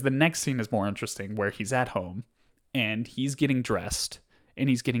 Because the next scene is more interesting where he's at home and he's getting dressed and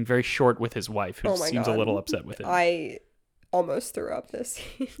he's getting very short with his wife who seems a little upset with it. I almost threw up this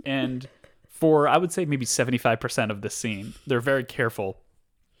scene. And for, I would say, maybe 75% of this scene, they're very careful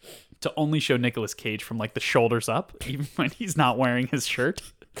to only show Nicolas Cage from the shoulders up, even when he's not wearing his shirt.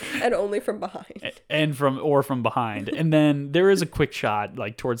 And only from behind. And from behind. And then there is a quick shot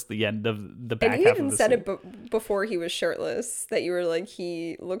like towards the end of the back And he half even of the said scene. it before he was shirtless, that you were like,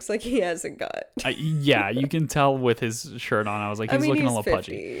 he looks like he has a gut. Yeah, you can tell with his shirt on. I was like, he's looking a little 50.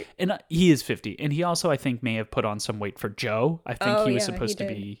 pudgy. And he is 50. And he also, I think, may have put on some weight for Joe. I think he was supposed to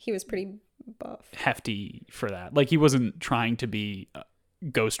be He was pretty buff. hefty for that. Like, he wasn't trying to be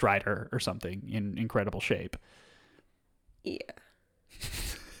Ghost Rider or something in incredible shape. Yeah.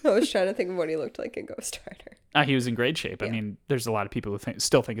 I was trying to think of what he looked like in Ghost Rider. He was in great shape. I mean, there's a lot of people who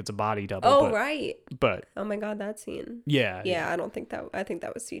still think it's a body double. Oh, right. But Oh my God, that scene. yeah. Yeah, I think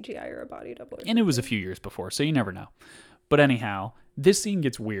that was CGI or a body double. And it was a few years before, so you never know. But anyhow, this scene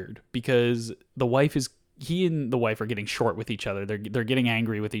gets weird because he and the wife are getting short with each other. They're getting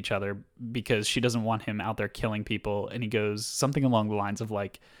angry with each other because she doesn't want him out there killing people. And he goes something along the lines of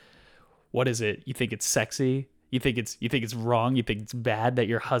like, what is it? You think it's sexy? You think it's wrong? You think it's bad that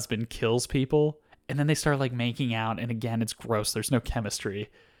your husband kills people? And then they start like making out, and again, it's gross. There's no chemistry.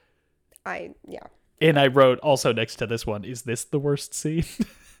 Yeah. And I wrote also next to this one, is this the worst scene?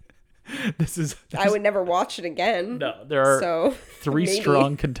 I would never watch it again. No, there are three maybe.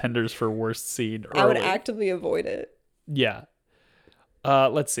 strong contenders for worst scene. I would early. actively avoid it. Yeah.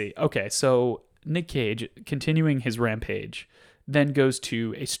 Let's see. Okay, so Nick Cage, continuing his rampage, then goes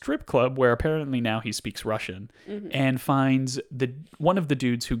to a strip club where apparently now he speaks Russian and finds one of the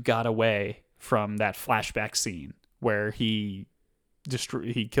dudes who got away from that flashback scene where he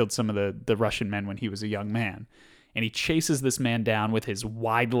killed some of the Russian men when he was a young man. And he chases this man down with his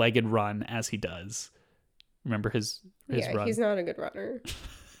wide-legged run as he does. Remember his run? He's not a good runner.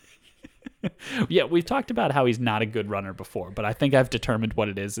 Yeah, we've talked about how he's not a good runner before, but I think I've determined what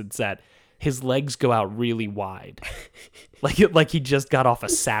it is. It's that his legs go out really wide. like he just got off a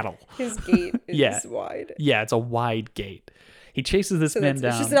saddle. His gait is wide. Yeah, it's a wide gait. He chases this man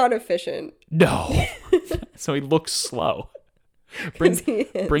down. It's just not efficient. No. So he looks slow.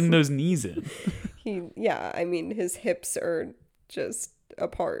 Bring those knees in. His hips are just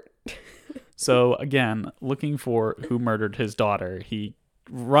apart. So again, looking for who murdered his daughter, he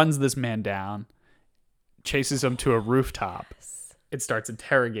runs this man down, chases him to a rooftop, and starts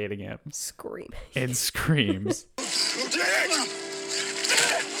interrogating him. Screaming. And screams. Who did it?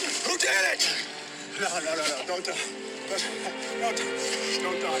 Who did it? No, don't die. Don't die.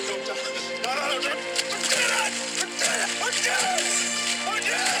 No, don't.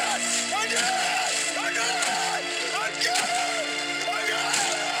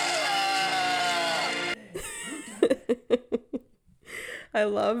 I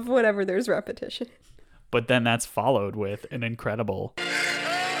love whenever there's repetition. But then that's followed with an incredible.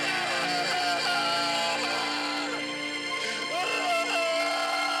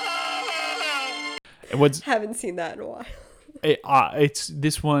 Haven't seen that in a while.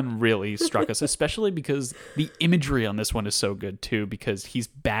 This one really struck us, especially because the imagery on this one is so good too, because he's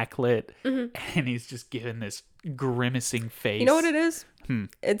backlit and he's just given this grimacing face. You know what it is?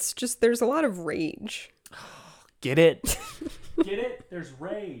 It's just there's a lot of rage. Get it? Get it? There's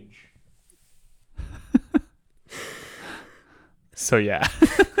rage. So yeah.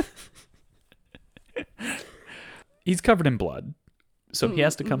 He's covered in blood. So he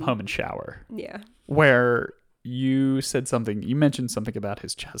has to come home and shower. Yeah. Where you mentioned something about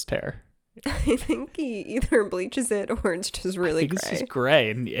his chest hair. I think he either bleaches it or it's just really gray. It's just gray,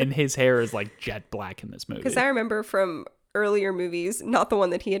 and his hair is like jet black in this movie. Because I remember from earlier movies, not the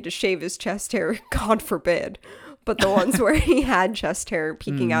one that he had to shave his chest hair, God forbid, but the ones where he had chest hair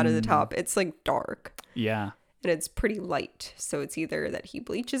peeking out of the top, it's like dark. Yeah. And it's pretty light. So it's either that he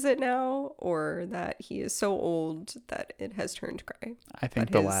bleaches it now or that he is so old that it has turned gray. I think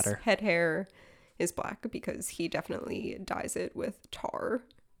the latter. His head hair is black because he definitely dyes it with tar.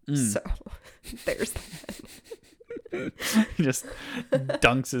 So there's that. He just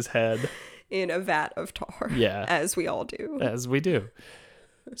dunks his head in a vat of tar. Yeah. As we all do. As we do.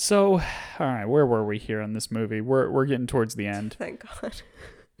 So, all right, where were we here in this movie? We're getting towards the end. Thank God.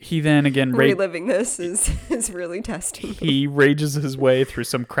 He then again reliving this is really testing me. He rages his way through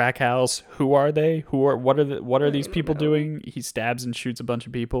some crack house. Who are they? What are these people doing? He stabs and shoots a bunch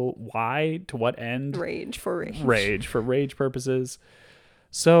of people. Why? To what end? Rage for rage purposes.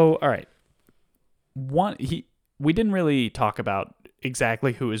 So, all right. We didn't really talk about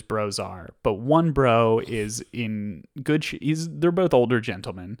exactly who his bros are, but one bro is in good they're both older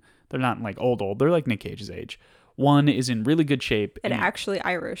gentlemen. They're not like old. They're like Nick Cage's age. One is in really good shape. And actually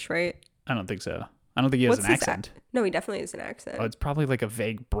Irish, right? I don't think so. I don't think he has an accent. No, he definitely has an accent. Oh, it's probably like a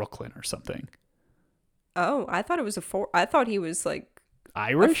vague Brooklyn or something. Oh, I thought it was I thought he was like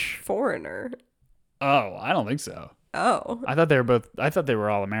Irish? a foreigner. Oh, I don't think so. Oh. I thought they were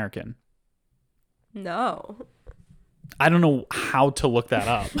all American. No. I don't know how to look that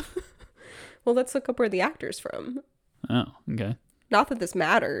up. Well, let's look up where the actor's from. Oh, okay. Not that this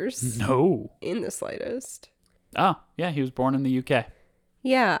matters. No. In the slightest. Oh, yeah, he was born in the UK.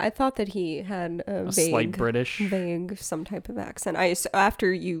 Yeah, I thought that he had a slight British. Vague, some type of accent. I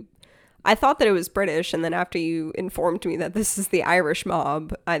thought that it was British, and then after you informed me that this is the Irish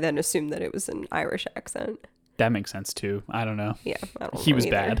mob, I then assumed that it was an Irish accent. That makes sense too. I don't know. Yeah, I don't know. He was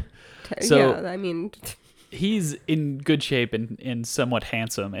either. bad. So, yeah, I mean, he's in good shape and somewhat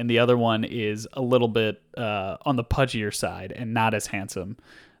handsome, and the other one is a little bit on the pudgier side and not as handsome.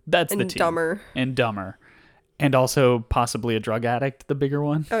 That's the team. Dumber. And also possibly a drug addict, the bigger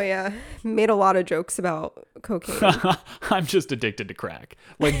one. Oh yeah, made a lot of jokes about cocaine. I'm just addicted to crack.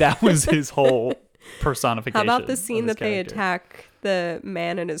 Like, that was his whole personification. How about the scene that they character. attack the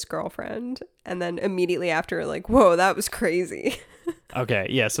man and his girlfriend, and then immediately after, like, whoa, that was crazy. Okay,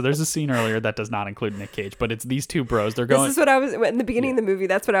 yeah, so there's a scene earlier that does not include Nick Cage, but it's these two bros. They're going. This is what I was in the beginning of the movie.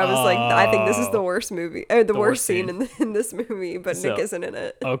 That's what I was like. I think this is the worst movie, or the worst scene in this movie. But Nick isn't in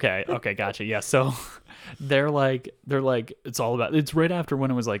it. Okay, gotcha. Yeah, so they're like, it's all about. It's right after when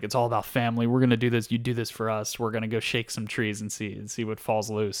it was like, it's all about family. We're gonna do this. You do this for us. We're gonna go shake some trees and see what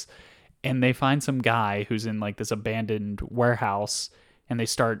falls loose. And they find some guy who's in like this abandoned warehouse, and they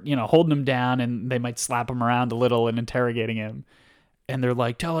start, holding him down, and they might slap him around a little and interrogating him. And they're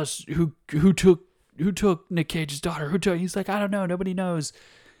like, tell us who took Nick Cage's daughter? He's like, I don't know. Nobody knows.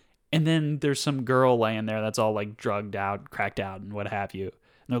 And then there's some girl laying there that's all like drugged out, cracked out, and what have you. And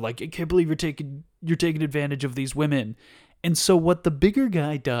they're like, I can't believe you're taking advantage of these women. And so what the bigger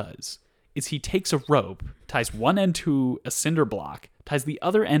guy does is he takes a rope, ties one end to a cinder block, ties the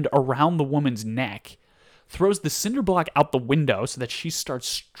other end around the woman's neck, throws the cinder block out the window so that she starts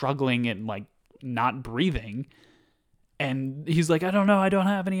struggling and like not breathing. And he's like, I don't know. I don't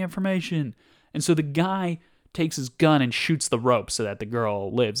have any information. And so the guy takes his gun and shoots the rope so that the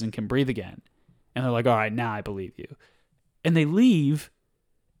girl lives and can breathe again. And they're like, all right, now I believe you. And they leave.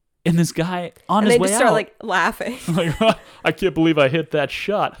 And this guy on his way out. And they just start like laughing. Like, I can't believe I hit that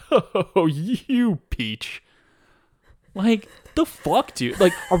shot. Oh, you peach. Like, the fuck, dude?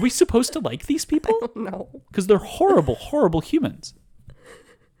 Like, are we supposed to like these people? I don't know. Because they're horrible, horrible humans.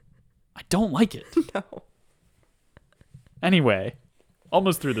 I don't like it. No. Anyway,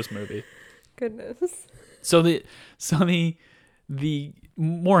 almost through this movie. Goodness. So the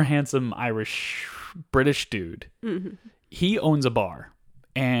more handsome British dude, he owns a bar,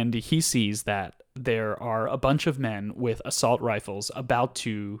 and he sees that there are a bunch of men with assault rifles about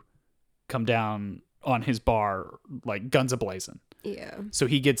to come down on his bar, like guns ablazing. Yeah. So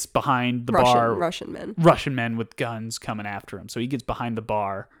he gets behind the bar. Russian men with guns coming after him. So he gets behind the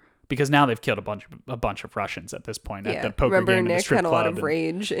bar. Because now they've killed a bunch of Russians at this point at the poker game and the strip club. Remember, Nick had a lot of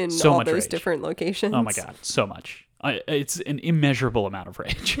rage in all those different locations. Oh my god, so much! It's an immeasurable amount of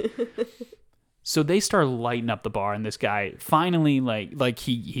rage. So they start lighting up the bar, and this guy finally, like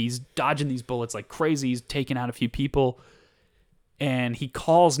he's dodging these bullets like crazy. He's taking out a few people, and he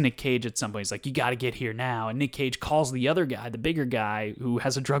calls Nick Cage at some point. He's like, "You got to get here now." And Nick Cage calls the other guy, the bigger guy, who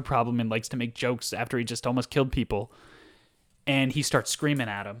has a drug problem and likes to make jokes after he just almost killed people. And he starts screaming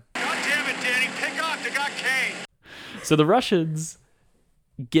at him. God damn it, Danny, pick up, they got Kane. So the Russians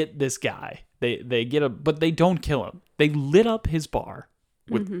get this guy. They get but they don't kill him. They lit up his bar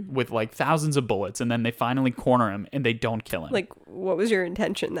with like thousands of bullets, and then they finally corner him, and they don't kill him. Like, what was your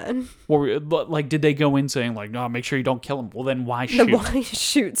intention then? Like, did they go in saying like, no, make sure you don't kill him? Well, then why shoot? Then why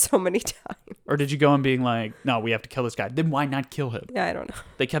shoot so many times? Or did you go in being like, no, we have to kill this guy? Then why not kill him? Yeah, I don't know.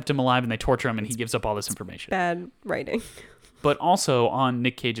 They kept him alive, and they torture him, and he gives up all this information. Bad writing. But also on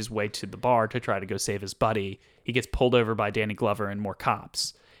Nick Cage's way to the bar to try to go save his buddy, he gets pulled over by Danny Glover and more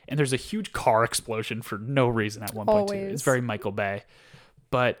cops. And there's a huge car explosion for no reason at one point, too. It's very Michael Bay.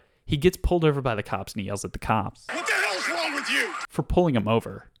 But he gets pulled over by the cops, and he yells at the cops. What the hell's wrong with you? For pulling him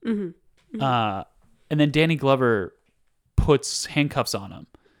over. And then Danny Glover puts handcuffs on him.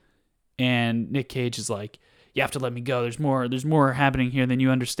 And Nick Cage is like, you have to let me go. There's more happening here than you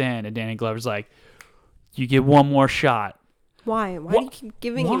understand. And Danny Glover's like, you get one more shot. Why? Why do you keep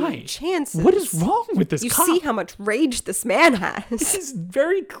giving him chances? What is wrong with this cop? You see how much rage this man has. He's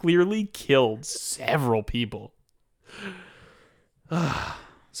very clearly killed several people.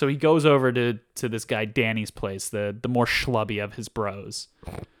 So he goes over to this guy Danny's place, the more schlubby of his bros,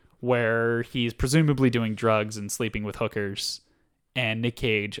 where he's presumably doing drugs and sleeping with hookers. And Nick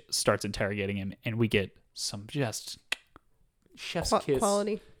Cage starts interrogating him, and we get some just chef's kiss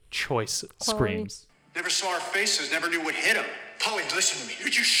quality choice screams. Never saw our faces, never knew what hit him. Polly, listen to me.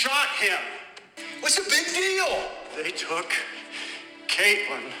 You shot him. What's the big deal? They took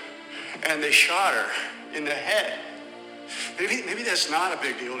Caitlin and they shot her in the head. Maybe that's not a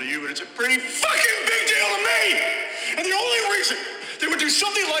big deal to you, but it's a pretty fucking big deal to me! And the only reason they would do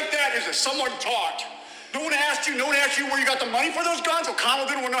something like that is if someone talked. No one asked you where you got the money for those guns? O'Connell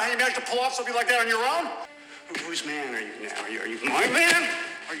didn't want to know how you managed to pull off something like that on your own? Whose man are you now? Are you my man?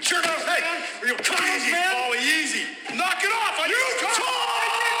 Are you sure about that? Are you O'Connell's man? Easy, Paulie, easy. Knock it off! You talk!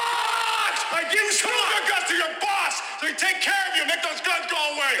 I give some of the guns to your boss so he take care of you and make those guns go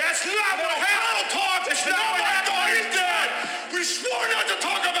away. That's not what O'Connell talked. That's not what happened. He's dead. We swore not to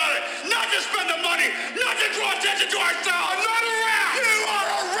talk about it, not to spend the money, not to draw attention to ourselves. I'm not a rat. You are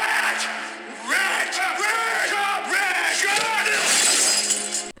a rat. Rat.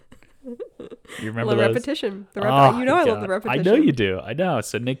 You remember the those? repetition. Oh, You know I love God. the repetition. I know you do. I know.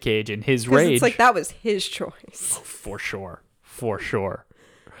 So Nick Cage in his 'Cause rage. it's like that was his choice. For sure. For sure.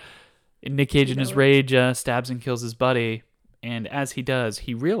 And Nick Cage in his rage stabs and kills his buddy. And as he does,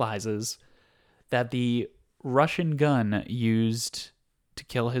 he realizes that the Russian gun used to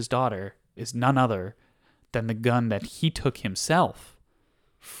kill his daughter is none other than the gun that he took himself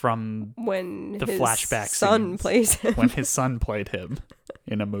from When the his flashback son scenes plays him. when his son played him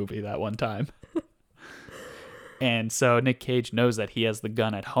in a movie that one time. And so Nick Cage knows that he has the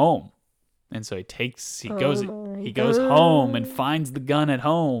gun at home. And so he goes home and finds the gun at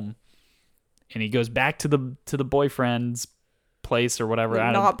home. And he goes back to the boyfriend's place or whatever.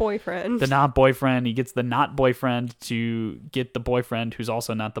 The not boyfriend. He gets the not boyfriend to get the boyfriend, who's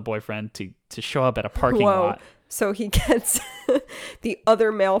also not the boyfriend, to show up at a parking lot. So he gets the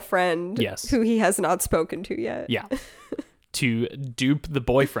other male friend Yes. who he has not spoken to yet. Yeah. To dupe the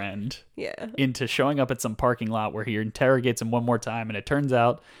boyfriend Yeah. into showing up at some parking lot where he interrogates him one more time. And it turns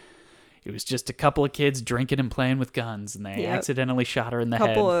out it was just a couple of kids drinking and playing with guns. And they accidentally shot her in the head.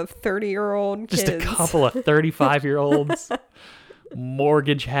 A couple of 30-year-old kids. Just a couple of 35-year-olds.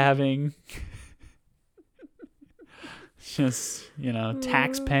 Mortgage having. Just,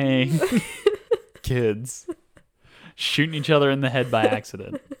 tax paying kids. Shooting each other in the head by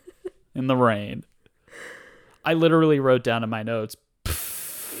accident. In the rain. I literally wrote down in my notes.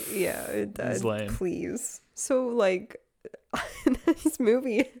 Yeah, it does. Lame. Please. So, this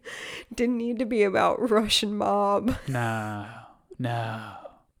movie didn't need to be about Russian mob. No.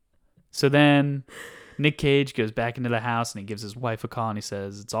 So then Nick Cage goes back into the house and he gives his wife a call and he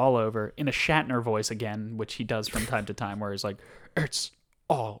says, it's all over, in a Shatner voice again, which he does from time to time, where he's like, it's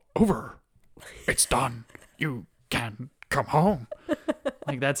all over. It's done. You can come home.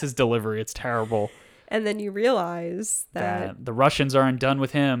 That's his delivery. It's terrible. And then you realize that the Russians aren't done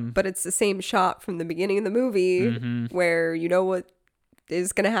with him. But it's the same shot from the beginning of the movie where you know what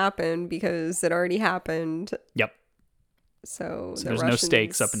is going to happen because it already happened. Yep. So there's no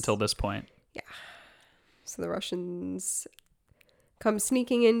stakes up until this point. Yeah. So the Russians come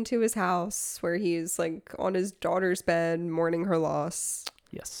sneaking into his house where he's on his daughter's bed mourning her loss.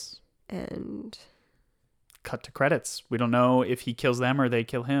 Yes. And cut to credits. We don't know if he kills them or they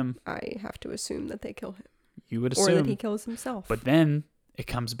kill him. I have to assume that they kill him. You would assume. Or that he kills himself. But then it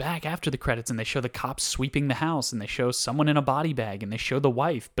comes back after the credits and they show the cops sweeping the house and they show someone in a body bag and they show the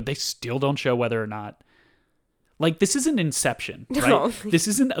wife, but they still don't show whether or not. This isn't Inception, right? No. This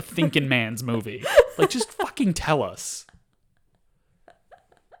isn't a thinking man's movie. Just fucking tell us.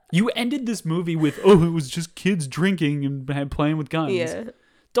 You ended this movie with, it was just kids drinking and playing with guns. Yeah.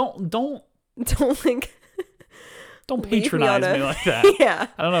 Don't patronize me like that. Yeah.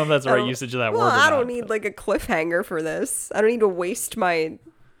 I don't know if that's the right usage of that word. Well, I don't need a cliffhanger for this. I don't need to waste my,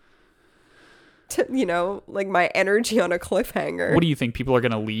 my energy on a cliffhanger. What do you think? People are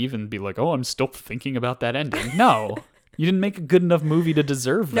going to leave and be like, oh, I'm still thinking about that ending. No. You didn't make a good enough movie to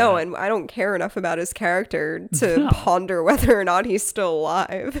deserve that. No, and I don't care enough about his character to ponder whether or not he's still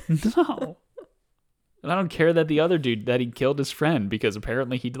alive. No. And I don't care that the other dude, that he killed his friend because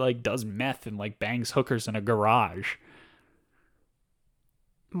apparently he does meth and bangs hookers in a garage.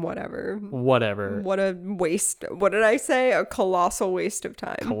 Whatever. What a waste. What did I say? A colossal waste of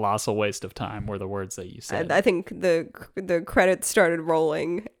time. Colossal waste of time were the words that you said. I think the credits started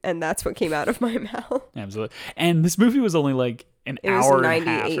rolling and that's what came out of my mouth. Absolutely. And this movie was only an hour and a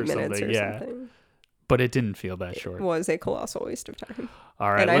half or something. Yeah. But it didn't feel that short. It was a colossal waste of time.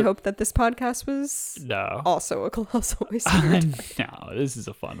 All right. And I hope that this podcast was also a colossal waste of your time. No, this is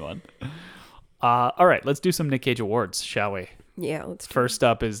a fun one. All right, let's do some Nick Cage awards, shall we? Yeah, let's do First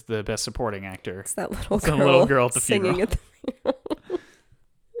up is the best supporting actor. It's that little girl at the singing funeral. At the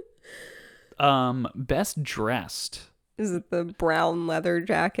funeral. Best dressed. Is it the brown leather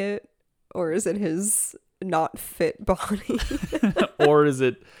jacket or is it his not fit body. Or is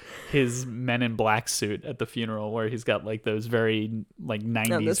it his Men in Black suit at the funeral where he's got like those very like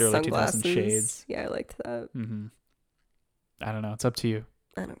 90s the early 2000s sunglasses. shades? Yeah, I liked that. I don't know. It's up to you.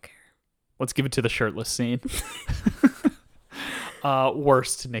 I don't care. Let's give it to the shirtless scene.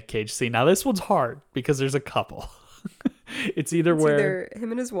 Worst Nick Cage scene. Now this one's hard because there's a couple. It's either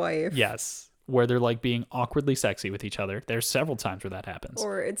him and his wife. Yes. Where they're like being awkwardly sexy with each other. There's several times where that happens.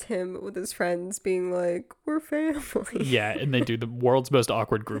 Or it's him with his friends being like, we're family. Yeah, and they do the world's most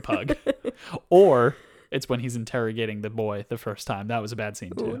awkward group hug. Or it's when he's interrogating the boy the first time. That was a bad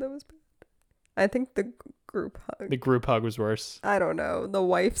scene too. Ooh, that was bad. I think the group hug. The group hug was worse. I don't know. The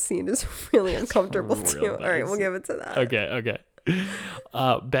wife scene is really uncomfortable too. bad. All right, we'll give it to that. Okay.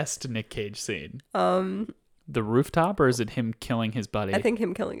 Best Nick Cage scene. The rooftop, or is it him killing his buddy? I think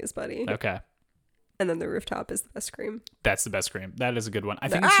him killing his buddy. Okay. And then the rooftop is the best scream. That's the best scream. That is a good one. I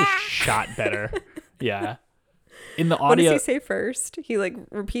think it's just shot better. Yeah. In the audio, what does he say first? He like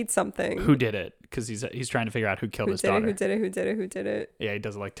repeats something. Who did it? Because he's trying to figure out who killed his daughter. Who did it? Yeah, he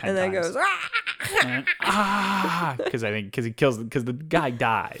does it like 10 and times. And then goes, because the guy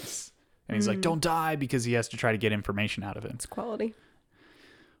dies. And he's like, don't die, because he has to try to get information out of him. It's quality.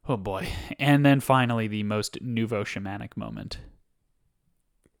 Oh boy. And then finally, the most nouveau shamanic moment.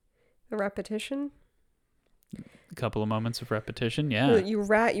 The repetition? A couple of moments of repetition, yeah. You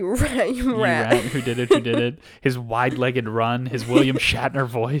rat. Who did it? His wide-legged run, his William Shatner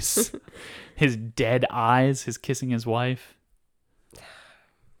voice, his dead eyes, his kissing his wife.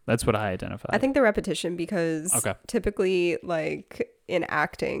 That's what I identify. I think the repetition, because typically, like in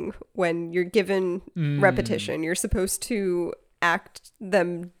acting, when you're given repetition, you're supposed to act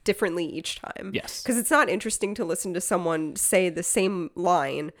them differently each time. Yes. Because it's not interesting to listen to someone say the same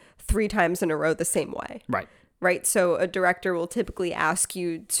line 3 times in a row the same way. Right. So a director will typically ask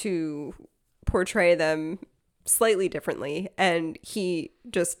you to portray them slightly differently, and he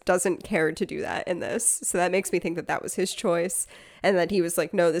just doesn't care to do that in this. So that makes me think that that was his choice, and that he was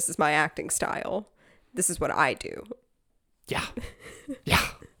like, no, this is my acting style. This is what I do. Yeah.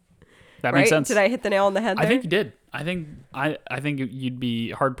 That makes sense. Did I hit the nail on the head there? I think you did. I think you'd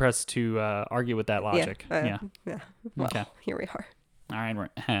be hard pressed to argue with that logic. Yeah. Well, here we are. All right,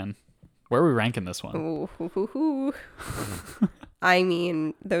 Han. Where are we ranking this one? Ooh. I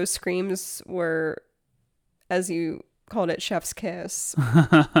mean, those screams were, as you called it, chef's kiss.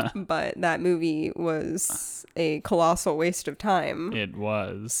 But that movie was a colossal waste of time. It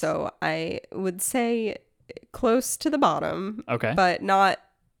was. So I would say close to the bottom. Okay. But not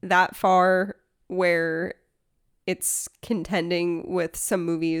that far where it's contending with some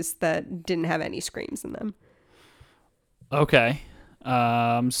movies that didn't have any screams in them. Okay.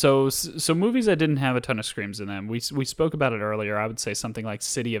 So movies that didn't have a ton of screams in them. We spoke about it earlier. I would say something like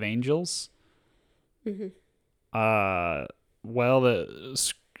City of Angels. Mm-hmm. Well,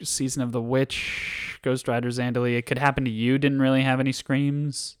 the Season of the Witch, Ghost Rider, Zandalee, It Could Happen to You didn't really have any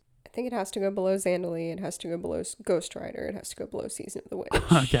screams. I think it has to go below Zandalee. It has to go below Ghost Rider. It has to go below Season of the Witch.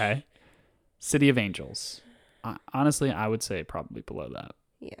 Okay. City of Angels. Honestly, I would say probably below that.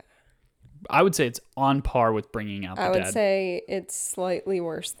 Yeah. I would say it's on par with Bringing Out the Dead. I would say it's slightly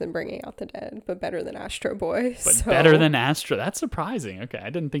worse than Bringing Out the Dead, but better than Astro Boy. But better than Astro. That's surprising. Okay, I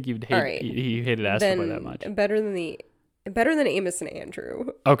didn't think you'd hate. Right. You hated Astro Boy that much. Better than Amos and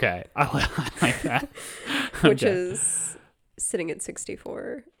Andrew. Okay, I like that. Which is sitting at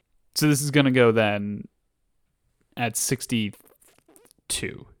 64. So this is gonna go then at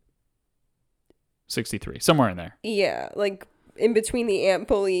 62, 63, somewhere in there. Yeah, like in between the Ant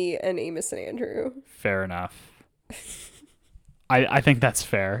Bully and Amos and Andrew. Fair enough. I think that's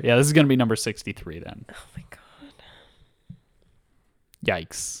fair. Yeah, this is going to be number 63 then. Oh my god.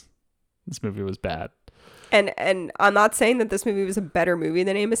 Yikes. This movie was bad. And I'm not saying that this movie was a better movie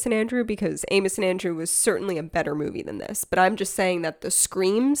than Amos and Andrew, because Amos and Andrew was certainly a better movie than this. But I'm just saying that the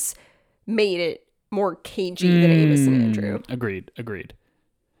screams made it more cagey than Amos and Andrew. Agreed.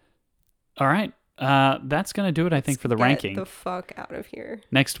 All right. That's going to do it, I think, for the ranking. Get the fuck out of here.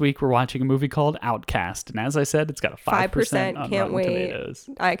 Next week, we're watching a movie called Outcast. And as I said, it's got a 5% on can't Rotten wait. Tomatoes.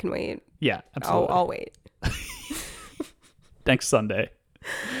 I can wait. Yeah, absolutely. I'll wait. Next Sunday.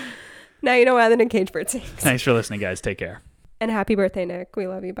 Now you know why the Nick Cage bird sings. Thanks for listening, guys. Take care. And happy birthday, Nick. We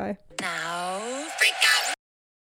love you. Bye.